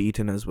wanted to be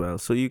eaten as well.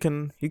 So you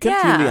can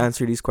Yeah. really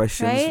answer these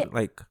questions Right?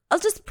 like I'll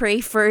just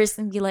pray first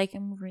and be like,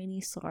 I'm really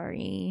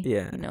sorry.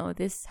 Yeah. You know,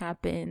 this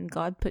happened.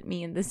 God put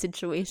me in this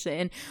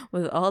situation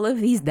with all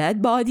of these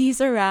dead bodies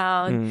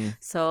around. mm,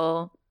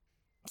 So,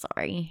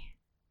 sorry.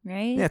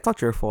 right? Yeah, it's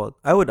not your fault.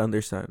 I would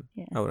understand.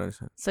 Yeah. I would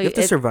understand. So You have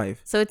to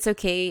survive. So it's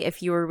okay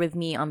if you were with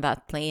me on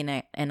that plane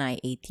and I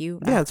ate you.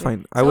 Yeah, it's after?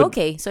 fine. So,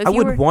 okay, so if I you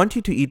would were want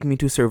you to eat me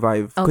to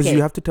survive because Okay.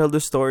 you have to tell the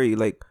story.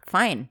 Like,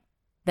 fine,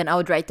 then I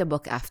would write the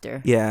book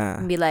after yeah,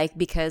 and be like,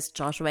 because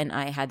Joshua and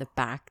I had a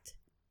pact,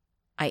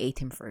 I ate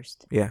him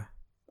first. yeah.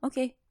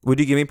 Okay. Would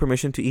you give me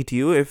permission to eat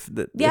you if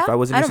Yeah, if I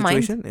was in I a don't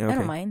mind. situation? Yeah, I okay.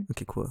 don't mind.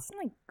 Okay, cool.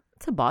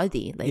 It's a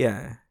body, like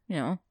Yeah, you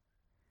know.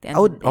 the end I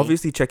of would the day.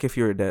 obviously check if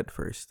you're dead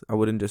first. I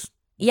wouldn't just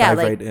yeah, dive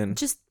like right in.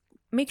 just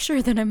make sure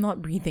that I'm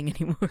not breathing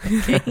anymore.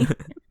 Okay.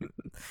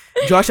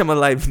 Josh, I'm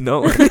alive.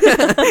 No,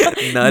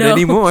 not No.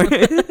 anymore.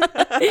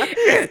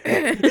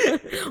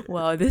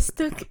 Wow, this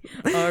took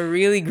a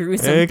really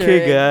gruesome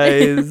Okay, turn.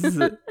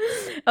 guys.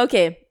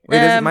 Okay.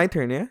 Wait, is it my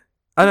turn? Yeah.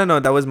 Oh no,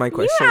 that was my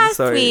question. You asked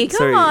Sorry, me. Come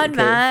sorry. on, Okay.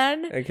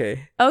 man.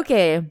 Okay.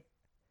 Okay.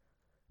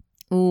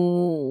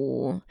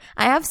 Ooh.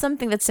 I have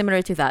something that's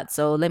similar to that,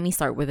 so let me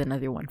start with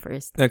another one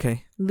first.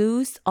 Okay.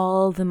 Lose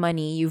all the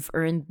money you've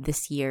earned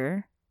this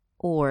year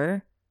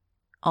or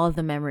all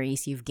the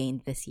memories you've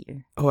gained this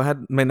year. Oh, I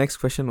had my next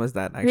question was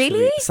that actually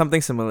Really?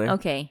 something similar.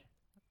 Okay.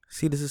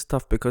 See, this is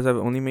tough because I've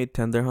only made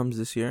 10 dirhams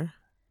this year,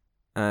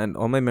 and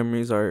all my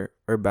memories are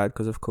bad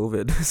because of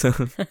COVID. So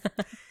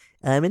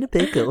I'm in a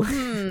pickle.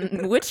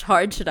 Which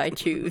heart should I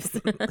choose?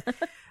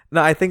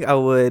 No, I think I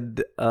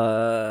would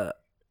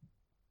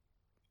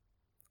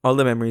all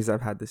the memories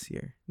I've had this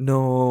year.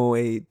 No,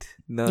 wait.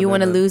 No. You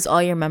want to no. lose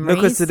all your No, memories?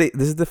 because today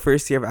this is the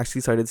first year I've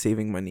actually started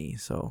saving money.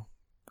 So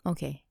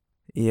Okay.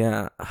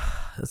 yeah,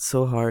 it's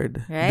so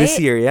hard. Right? This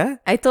year, yeah.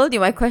 I told you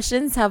my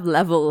questions have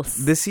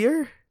levels. This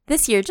year,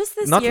 This year, just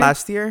this not year.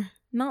 last year.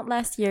 Not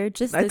last year,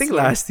 just I this think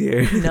year. last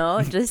year.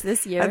 No, just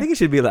this year. I think it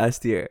should be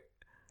last year.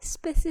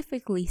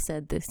 Specifically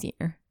said this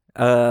year.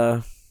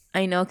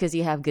 I know because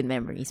you have good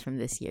memories from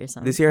this year. So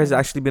This year has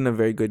actually been a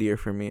very good year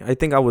for me. I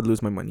think I would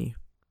lose my money.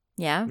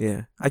 Yeah?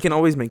 Yeah, I can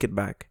always make it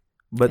back.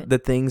 But Good. the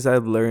things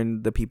I've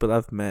learned, the people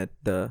I've met,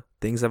 the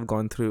things I've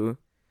gone through,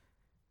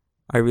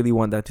 I really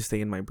want that to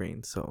stay in my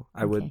brain. So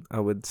I Okay.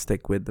 would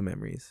stick with the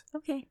memories.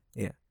 Okay.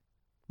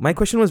 My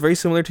question was very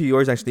similar to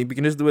yours actually. We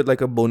can just do it like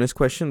a bonus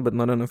question, but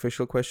not an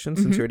official question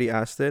since you already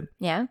asked it.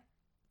 Yeah?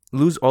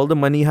 Lose all the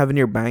money you have in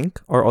your bank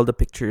or all the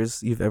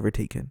pictures you've ever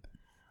taken.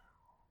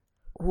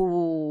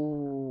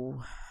 Ooh.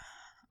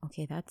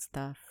 Okay, that's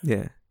tough.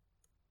 Yeah.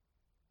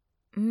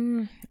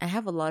 I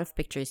have a lot of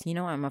pictures. You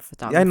know, I'm a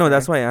photographer. Yeah, I know.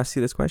 That's why I asked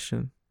you this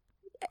question.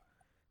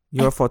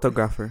 You're a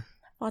photographer.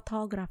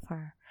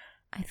 Photographer.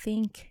 I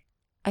think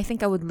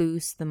I would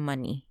lose the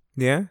money.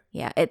 Yeah?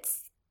 Yeah,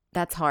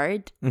 that's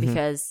hard Mhm.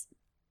 because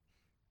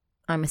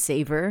I'm a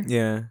saver.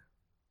 Yeah.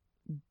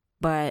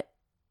 But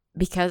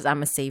because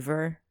I'm a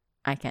saver,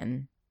 I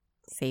can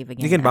save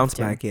again. You can bounce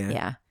after. back, yeah.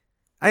 Yeah.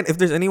 And if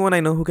there's anyone I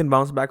know who can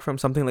bounce back from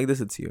something like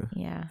this, it's you.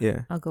 Yeah.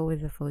 Yeah. I'll go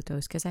with the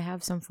photos because I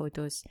have some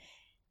photos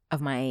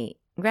of my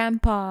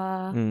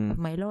grandpa, of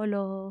my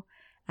lolo.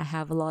 I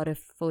have a lot of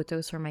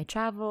photos from my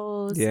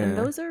travels. Yeah. And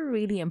those are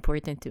really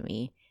important to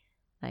me.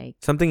 Like,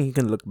 Something you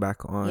can look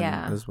back on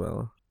Yeah. as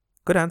well.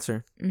 Good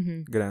answer.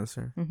 mm-hmm, Good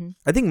answer. mm-hmm.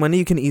 I think money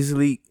you can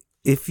easily,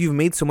 if you've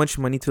made so much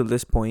money to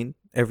this point,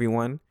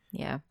 everyone,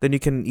 Yeah. then you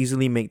can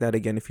easily make that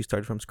again if you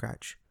start from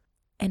scratch.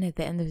 And at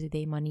the end of the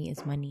day, money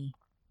is money.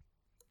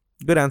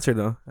 Good answer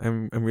though.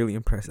 I'm really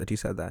impressed that you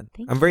said that.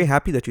 Thank I'm very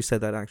happy that you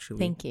said that actually.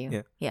 Thank you.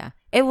 Yeah. Yeah.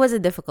 It was a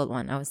difficult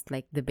one. I was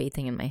like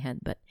debating in my head,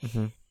 but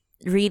Mhm.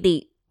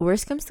 really,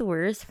 worst comes to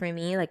worst for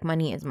me, like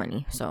money is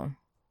money. So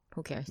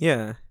who cares?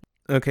 Yeah.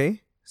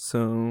 Okay.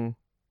 So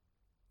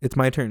it's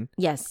my turn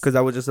Yes. because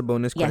that was just a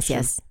bonus Yes, question.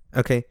 yes.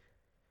 Okay.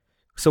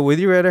 So would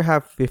you rather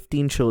have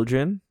 15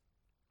 children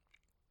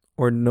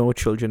or no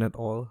children at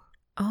all?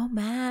 Oh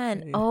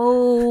man.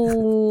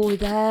 Oh,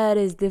 that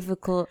is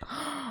difficult.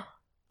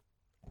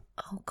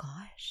 Oh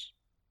gosh.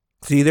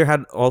 So you either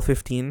had all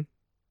 15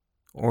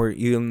 or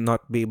you'll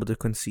not be able to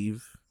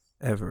conceive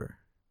ever.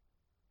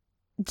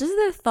 Just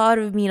the thought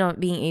of me not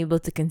being able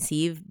to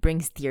conceive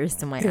brings tears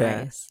to my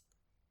Yeah. eyes.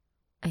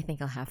 I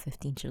think I'll have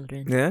 15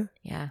 children. Yeah?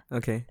 Yeah.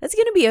 Okay. That's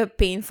going to be a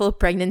painful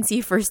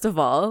pregnancy, first of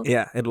all.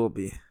 Yeah, it will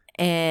be.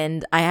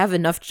 And I have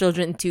enough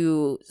children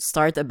to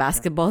start a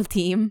basketball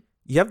team.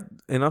 You have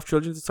enough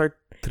children to start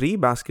 3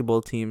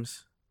 basketball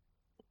teams.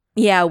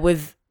 Yeah,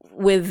 with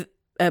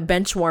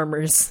bench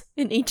warmers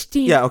in each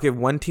team. Yeah, okay.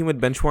 1 team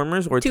with bench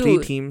warmers or 3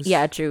 teams?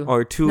 Yeah, true.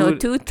 Or 2 No,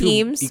 2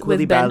 teams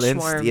equally with bench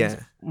balanced. Yeah.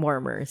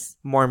 warmers.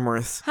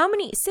 Warmers. How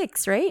many?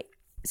 6, right?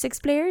 6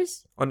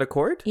 players? On the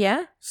court?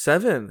 Yeah?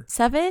 7.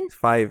 7?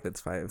 5.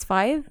 It's 5. It's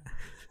 5?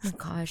 Oh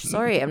gosh,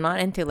 sorry, I'm not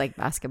into like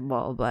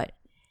basketball, but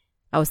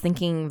I was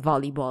thinking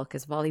volleyball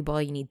because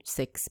volleyball you need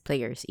 6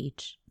 players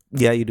each.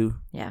 Yeah, you do.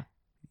 Yeah.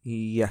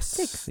 Yes.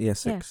 6.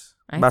 Yes, Yeah. 6.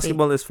 I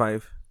Basketball is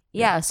 5.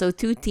 Yeah, so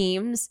 2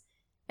 teams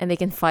and they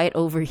can fight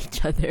over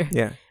each other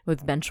Yeah.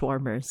 with bench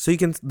warmers. So you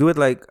can do it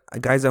like,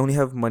 guys, I only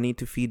have money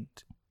to feed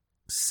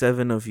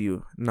 7 of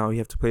you. Now you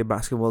have to play a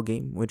basketball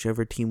game.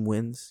 Whichever team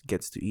wins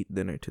gets to eat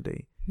dinner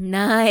today.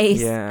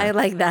 Nice. Yeah. I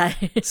like that.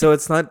 So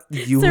it's not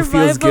you who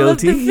feels Survival of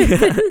the guilty.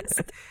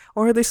 fittest.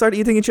 Or they start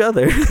eating each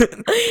other.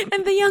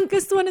 And the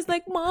youngest one is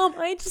like, Mom,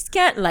 I just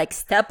can't. Like,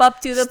 step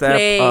up to the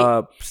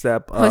plate.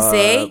 Step up.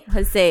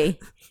 Jose.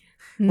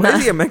 Why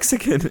is he a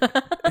Mexican?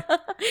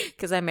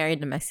 Because I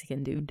married a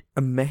Mexican dude.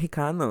 A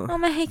Mexicano. Oh,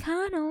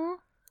 Mexicano.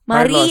 Carlos.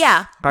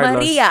 Maria. Carlos.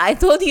 Maria. I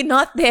told you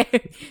not there.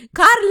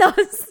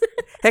 Carlos.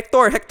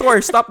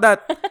 Hector, stop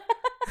that.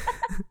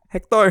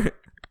 Hector.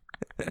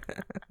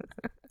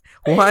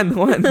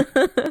 Juan.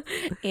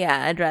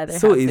 Yeah, I'd rather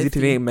So have easy 50.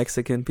 to name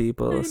Mexican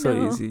people. I So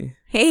know. easy.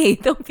 Hey,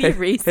 don't be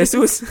racist.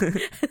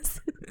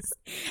 Jesus.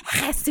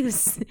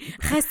 Jesus.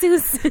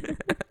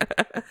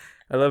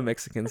 I love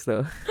Mexicans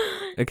though.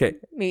 Okay.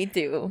 Me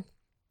too.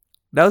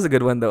 That was a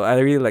good one though. I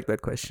really like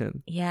that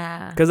question.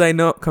 Yeah. Because I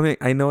know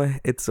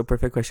it's a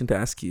perfect question to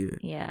ask you.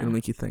 Yeah. It'll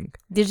make you think.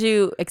 Did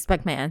you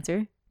expect my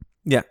answer?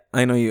 Yeah,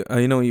 I know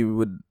you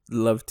would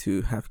love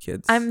to have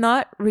kids. I'm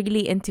not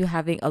really into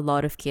having a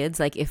lot of kids.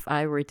 Like if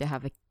I were to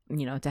have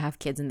to have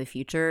kids in the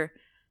future,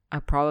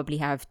 I'll probably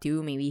have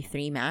 2, maybe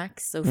 3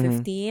 max. So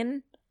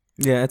 15.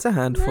 Yeah, it's a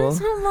handful.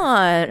 That's a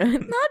lot.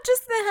 Not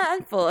just a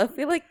handful. I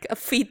feel like a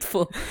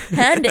feetful.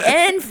 Hand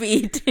and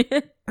feet.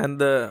 And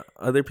the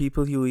other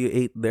people you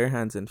ate their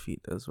hands and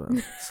feet as well.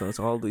 So it's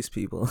all these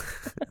people.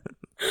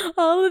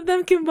 All of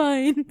them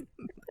combined.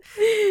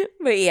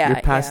 But yeah.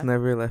 Your past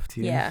never left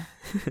you. Yeah.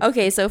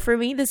 Okay, so for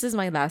me, this is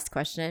my last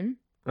question.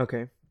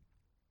 Okay.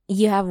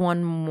 You have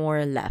one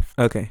more left.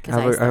 Okay. 'Cause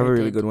I have a really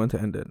started. good one to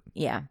end it.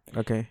 Yeah.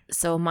 Okay.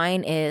 So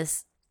mine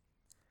is,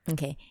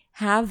 okay,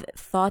 have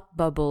thought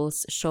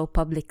bubbles show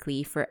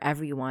publicly for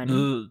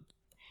everyone,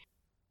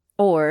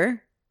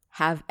 or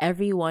have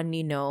everyone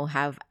you know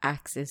have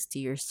access to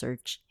your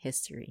search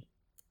history.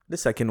 The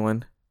second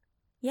one.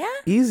 Yeah?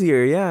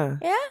 Easier, yeah.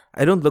 Yeah?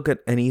 I don't look at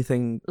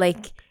anything.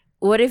 Like,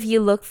 what if you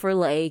look for,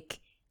 like,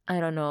 I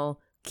don't know,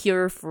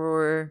 cure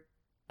for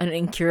an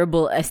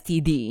incurable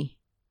STD?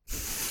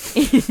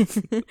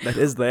 That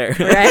is there.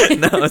 Right?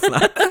 No, it's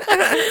not.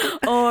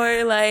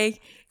 Or,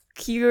 like,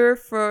 cure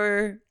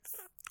for...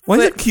 Why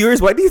is it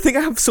cures? Why do you think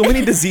I have so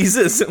many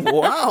diseases?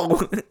 Wow.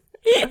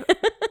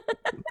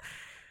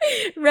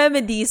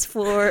 remedies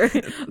for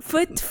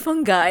foot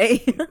fungi.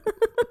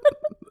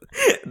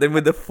 Then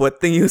with the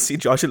foot thing, you see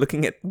Josh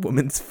looking at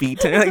women's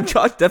feet. And you're like,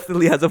 Josh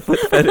definitely has a foot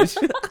fetish.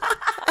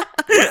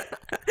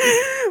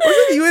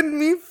 Wasn't you and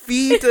me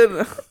feet?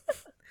 And I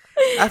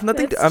have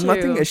nothing. That's I'm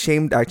nothing true.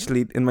 ashamed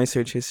actually in my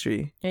search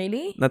history.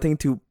 Really? Nothing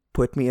to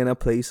put me in a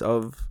place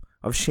of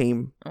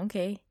shame.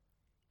 Okay.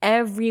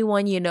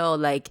 Everyone you know,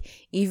 like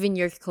even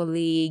your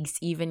colleagues,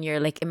 even your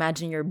like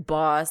imagine your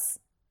boss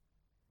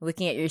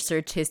looking at your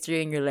search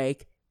history and you're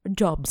like,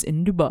 jobs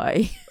in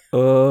Dubai.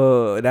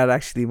 Oh, that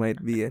actually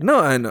might be it. No.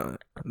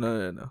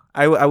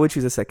 I would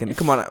choose a second.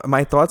 Come on,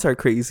 my thoughts are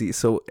crazy.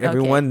 So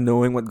everyone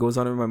knowing what goes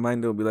on in my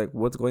mind, they'll be like,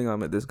 "What's going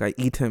on with this guy?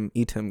 Eat him.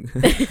 He's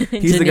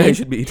the guy who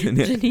should be eaten."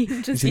 Yeah.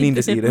 Janine,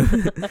 just eat him.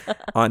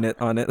 on it.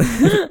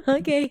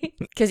 Okay.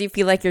 Because you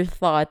feel like your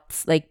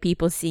thoughts, like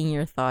people seeing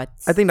your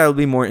thoughts. I think that'll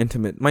be more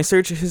intimate. My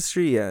search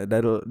history, yeah,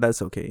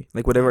 that's okay.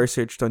 Like whatever I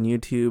searched on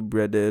YouTube,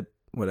 Reddit,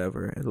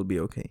 whatever, it'll be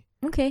okay.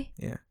 Okay.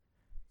 Yeah.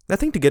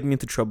 Nothing to get me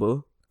into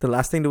trouble. The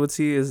last thing they would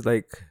see is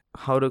like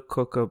how to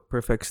cook a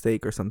perfect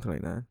steak or something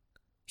like that.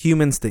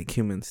 Human steak.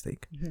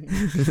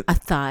 A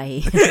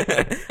thigh.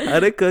 How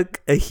to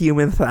cook a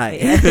human thigh.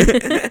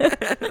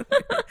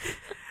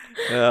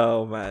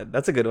 Oh man,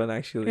 that's a good one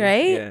actually.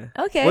 Right? Yeah.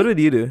 Okay. What would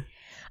you do?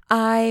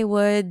 I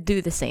would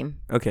do the same.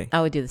 Okay.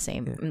 I would do the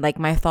same. Yeah. Like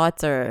my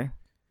thoughts are,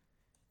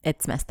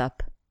 it's messed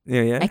up.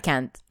 Yeah. I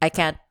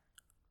can't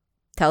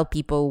tell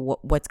people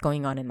what's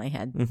going on in my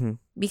head Mm-hmm.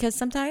 because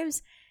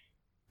sometimes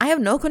I have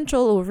no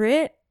control over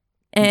it,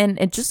 and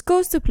it just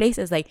goes to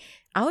places like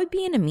I would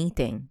be in a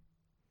meeting,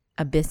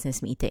 a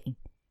business meeting,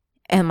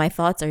 and my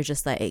thoughts are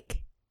just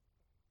like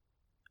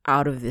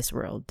out of this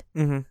world.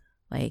 Mm-hmm.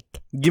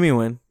 Like, Give me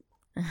one.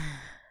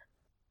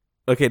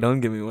 Okay, don't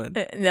give me one.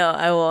 no,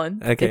 I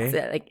won't.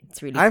 Okay.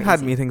 It's really. I've had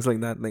crazy. meetings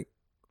like that. Like,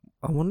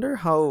 I wonder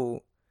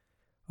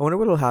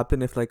what'll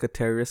happen if like a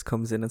terrorist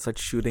comes in and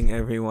starts shooting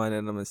everyone,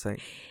 and I'm just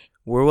like,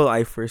 where will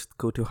I first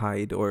go to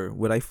hide, or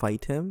would I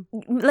fight him?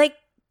 Like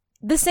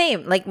the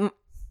same. Like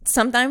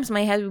sometimes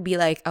my head would be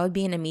like, I would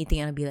be in a meeting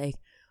and I'd be like,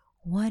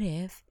 what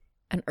if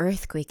an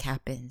earthquake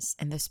happens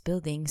and this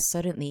building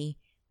suddenly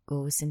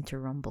goes into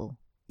rumble?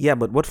 Yeah,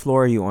 but what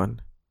floor are you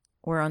on?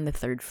 We're on the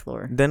 3rd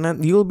floor.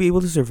 Then you'll be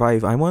able to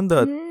survive. I'm on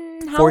the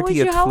How would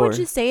 40th how floor. would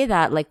you say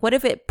that? Like, what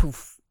if it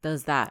poof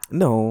does that?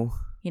 No,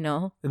 You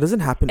know? it doesn't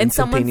happen And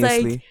someone's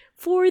instantaneously. like,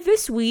 for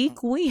this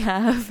week, we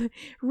have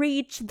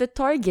reached the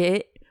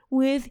target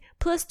with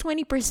plus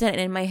 20%.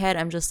 And in my head,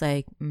 I'm just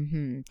like,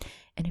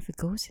 And if it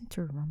goes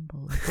into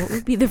rumble, what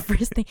would be the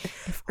first thing?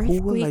 If Who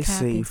will I earthquake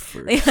save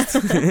happens-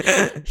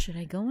 first? Should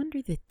I go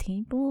under the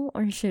table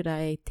or should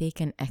I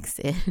take an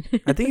exit?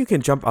 I think you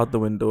can jump out the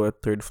window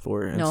at 3rd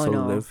floor and No, still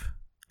no. live.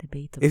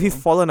 Debatable. If you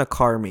fall on a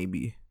car,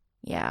 maybe.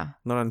 yeah.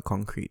 Not on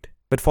concrete.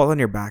 But fall on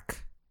your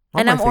back.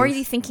 Not And my I'm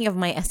already face. thinking of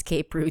my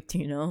escape route,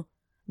 you know?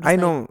 Just I like-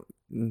 know.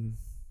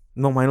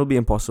 No, mine will be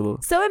impossible.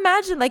 So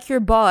imagine like your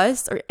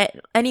boss or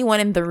anyone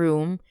in the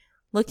room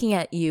looking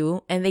at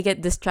you and they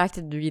get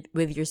distracted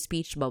with your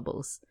speech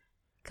bubbles.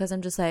 Because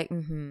I'm just like,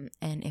 and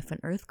if an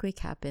earthquake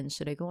happens,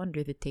 should I go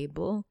under the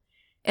table?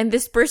 And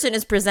this person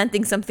is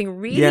presenting something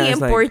really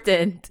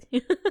important.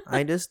 Like,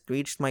 I just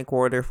reached my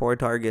Q4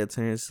 targets,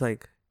 and it's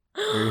like,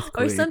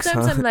 or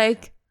sometimes I'm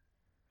like,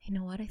 you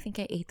know what? I think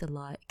I ate a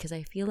lot because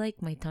I feel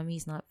like my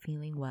tummy's not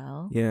feeling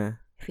well. Yeah.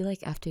 I feel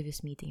like after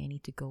this meeting, I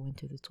need to go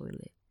into the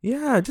toilet.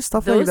 Yeah, just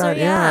stuff like that.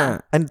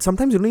 Yeah. And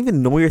sometimes you don't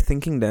even know you're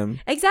thinking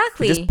them.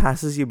 Exactly. It just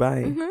passes you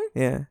by. Mm-hmm.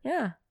 Yeah.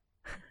 Yeah.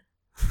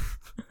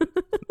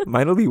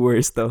 Mine will be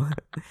worse, though.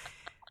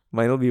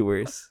 Mine will be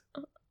worse.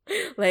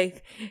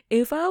 Like,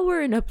 if I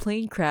were in a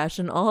plane crash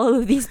and all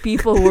of these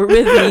people were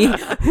with me,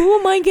 who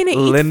am I going to eat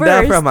Linda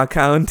first? from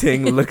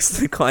accounting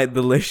looks quite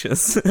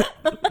delicious.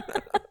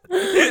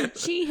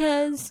 She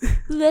has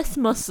less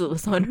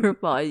muscles on her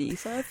body,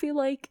 so I feel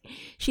like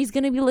she's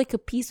going to be like a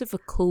piece of a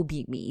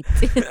Kobe meat.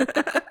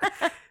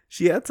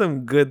 She had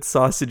some good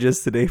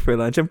sausages today for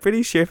lunch. I'm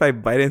pretty sure if I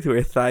bite into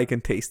her thigh, I can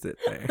taste it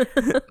there.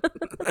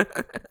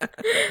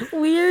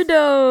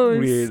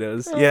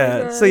 Weirdos. Oh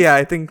yeah. So yeah,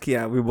 I think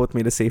we both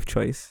made a safe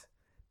choice.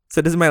 So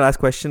this is my last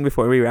question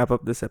before we wrap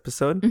up this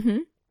episode. Mm-hmm.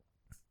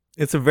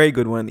 It's a very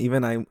good one.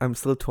 Even I'm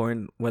still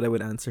torn what I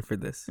would answer for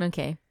this.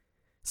 Okay.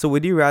 So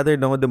would you rather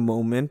know the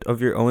moment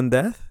of your own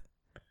death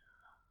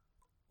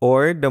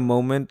or the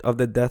moment of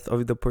the death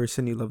of the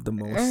person you love the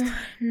most?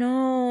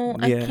 No,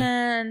 I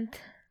can't.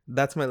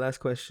 That's my last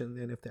question,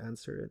 and you have to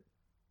answer it.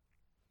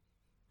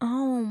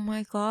 Oh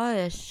my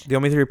gosh. Do you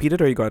want me to repeat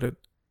it or you got it?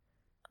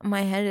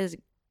 My head is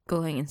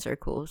going in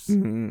circles.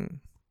 Mm-hmm.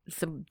 It's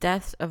the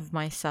death of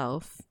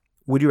myself.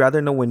 Would you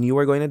rather know when you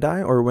are going to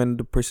die or when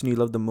the person you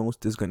love the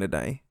most is going to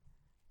die?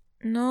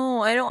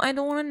 No, I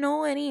don't want to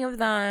know any of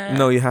that.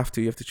 No, you have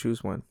to. You have to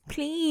choose one.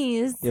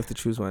 Please. You have to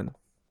choose one.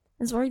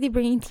 It's already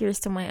bringing tears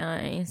to my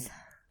eyes.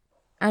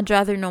 I'd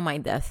rather know my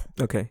death.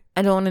 Okay.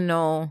 I don't want to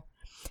know.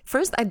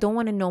 First, I don't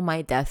want to know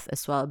my death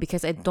as well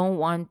because I don't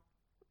want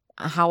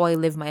how I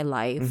live my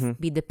life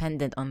be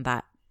dependent on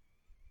that.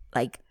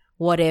 Like,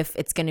 what if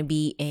it's going to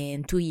be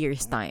in 2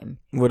 years' time?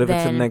 What if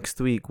it's in next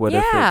week? What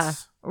if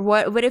it's...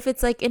 What if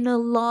it's like in a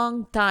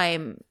long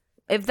time?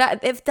 If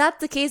that's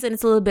the case, then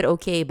it's a little bit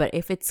okay. But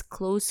if it's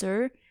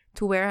closer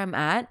to where I'm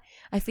at,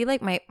 I feel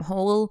like my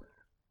whole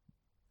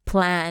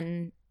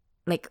plan,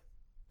 like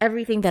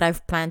everything that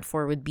I've planned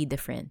for would be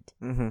different.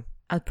 Mm-hmm.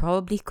 I'll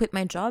probably quit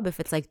my job if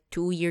it's like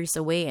 2 years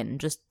away and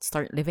just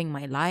start living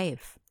my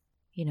life,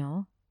 you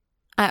know?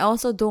 I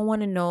also don't want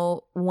to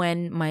know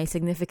when my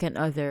significant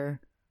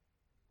other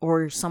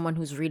or someone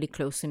who's really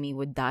close to me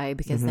would die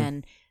because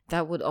then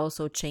that would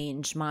also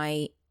change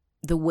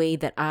the way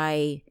that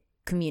I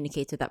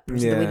communicate to that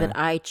person, the way that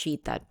I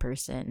treat that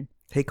person.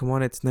 Hey, come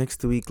on, it's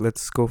next week.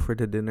 Let's go for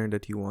the dinner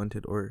that you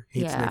wanted. Or,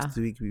 hey, it's next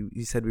week.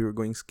 You said we were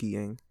going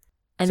skiing.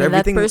 And so then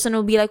that person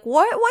will be like,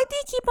 why do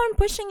you keep on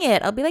pushing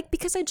it? I'll be like,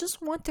 because I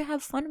just want to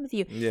have fun with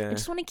you. Yeah. I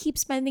just want to keep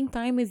spending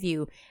time with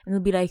you. And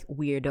they'll be like,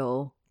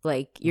 weirdo.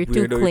 Like, you're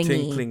too clingy.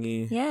 You're too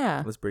clingy.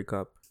 Yeah. Let's break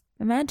up.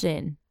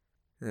 Imagine.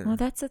 Yeah. Oh,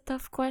 that's a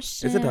tough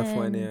question. It's a tough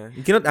one, yeah.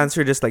 You cannot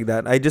answer just like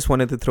that. I just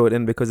wanted to throw it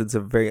in because it's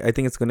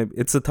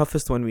it's the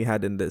toughest one we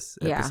had in this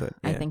episode.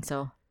 Yeah, I think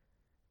so.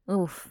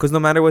 Oof. Because no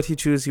matter what you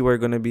choose, you are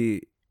going to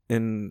be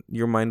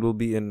your mind will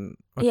be in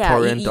a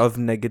torrent of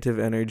negative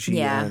energy.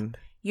 Yeah. And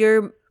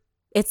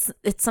it's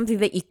something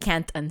that you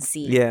can't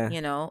unsee. Yeah. You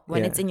know,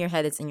 when it's in your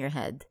head, it's in your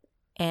head.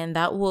 And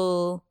that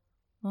will,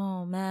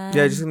 oh man.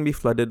 Yeah, it's just going to be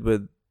flooded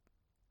with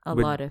a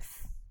lot of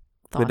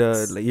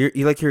thoughts.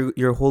 With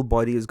your whole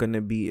body is going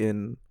to be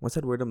in, what's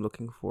that word I'm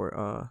looking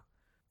for?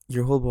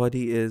 Your whole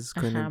body is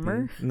going to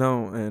hammer? be.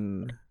 No,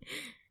 and.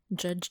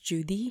 Judge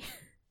Judy?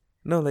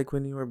 No, like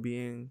when you are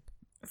being.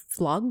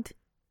 Flogged?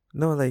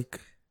 No,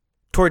 like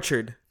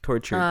tortured.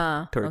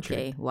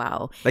 Okay,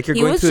 wow. Like you're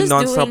going through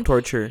non-stop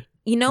torture.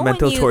 You know,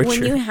 mental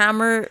torture.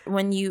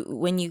 when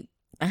you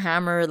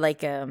hammer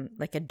like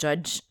a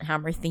judge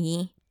hammer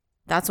thingy,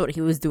 that's what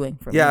he was doing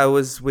for me. Yeah, I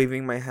was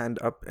waving my hand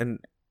up and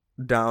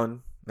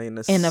down in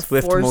a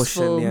swift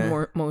forceful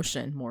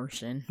motion.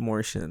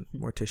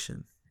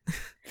 Mortician.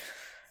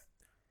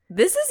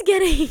 This is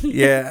getting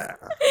yeah.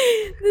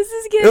 This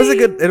is getting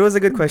It was a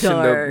good question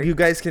dark. though. You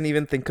guys can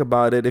even think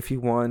about it if you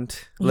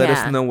want. Let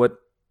us know what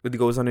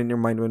goes on in your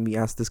mind when we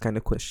ask this kind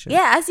of question.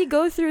 Yeah, as you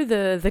go through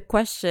the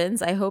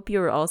questions, I hope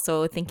you're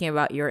also thinking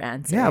about your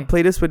answer. Yeah,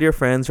 play this with your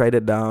friends, write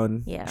it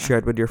down. Yeah. Share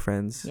it with your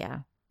friends. Yeah.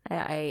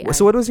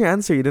 So what was your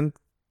answer?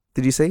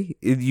 Did you say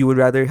you would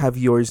rather have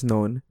yours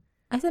known?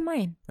 I said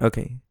mine.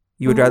 Okay.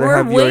 You would rather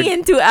have way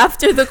into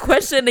after the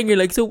question and you're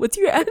like, so what's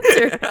your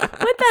answer?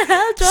 What the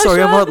hell, Joshua?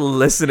 Sorry about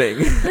listening.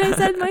 I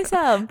said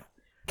myself.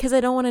 Because I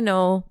don't want to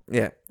know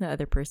the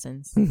other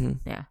person's. Mm-hmm.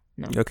 Yeah.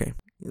 No. Okay.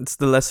 It's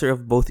the lesser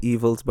of both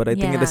evils, but I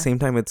think at the same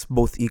time it's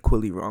both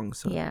equally wrong.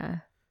 So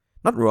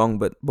not wrong,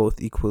 but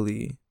both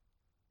equally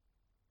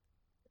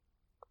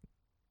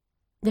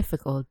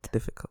difficult.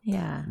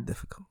 Yeah.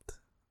 Difficult.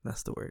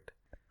 That's the word.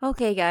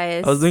 Okay,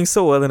 guys. I was doing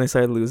so well and I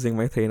started losing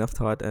my train of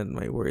thought and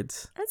my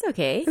words. That's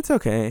okay. It's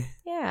okay.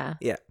 Yeah.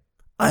 Yeah.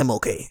 I'm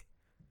okay.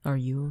 Are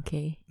you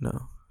okay?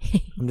 No.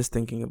 I'm just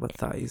thinking about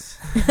thighs.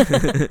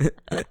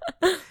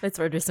 Let's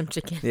order some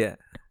chicken. Yeah.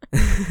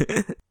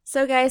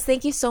 So guys,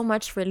 thank you so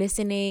much for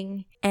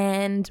listening.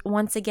 And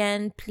once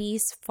again,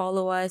 please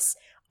follow us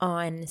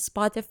on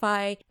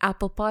Spotify,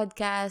 Apple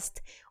Podcast,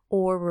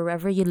 or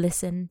wherever you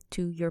listen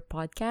to your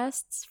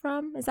podcasts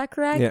from. Is that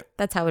correct? Yeah.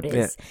 That's how it is.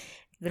 Yeah.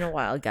 It's been a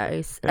while,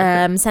 guys.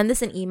 Send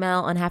us an email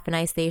on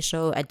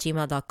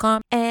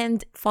haveanicedayshow@gmail.com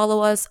and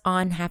follow us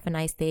on Have a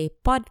Nice Day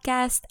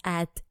Podcast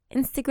at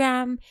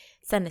Instagram.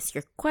 Send us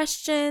your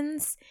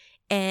questions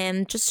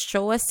and just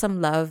show us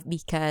some love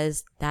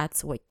because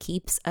that's what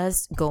keeps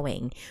us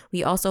going.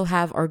 We also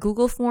have our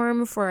Google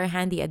form for our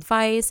handy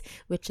advice,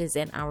 which is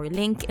in our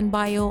link in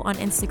bio on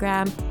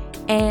Instagram,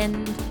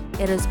 and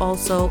it is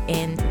also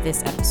in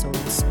this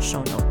episode's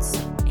show notes.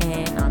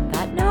 And on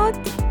that note,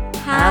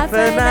 have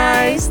a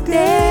nice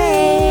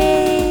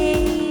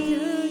day!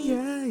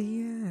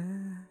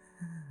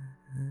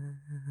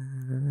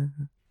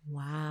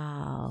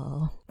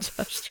 Wow.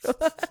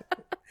 Joshua.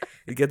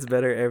 It gets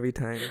better every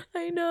time.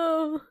 I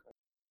know.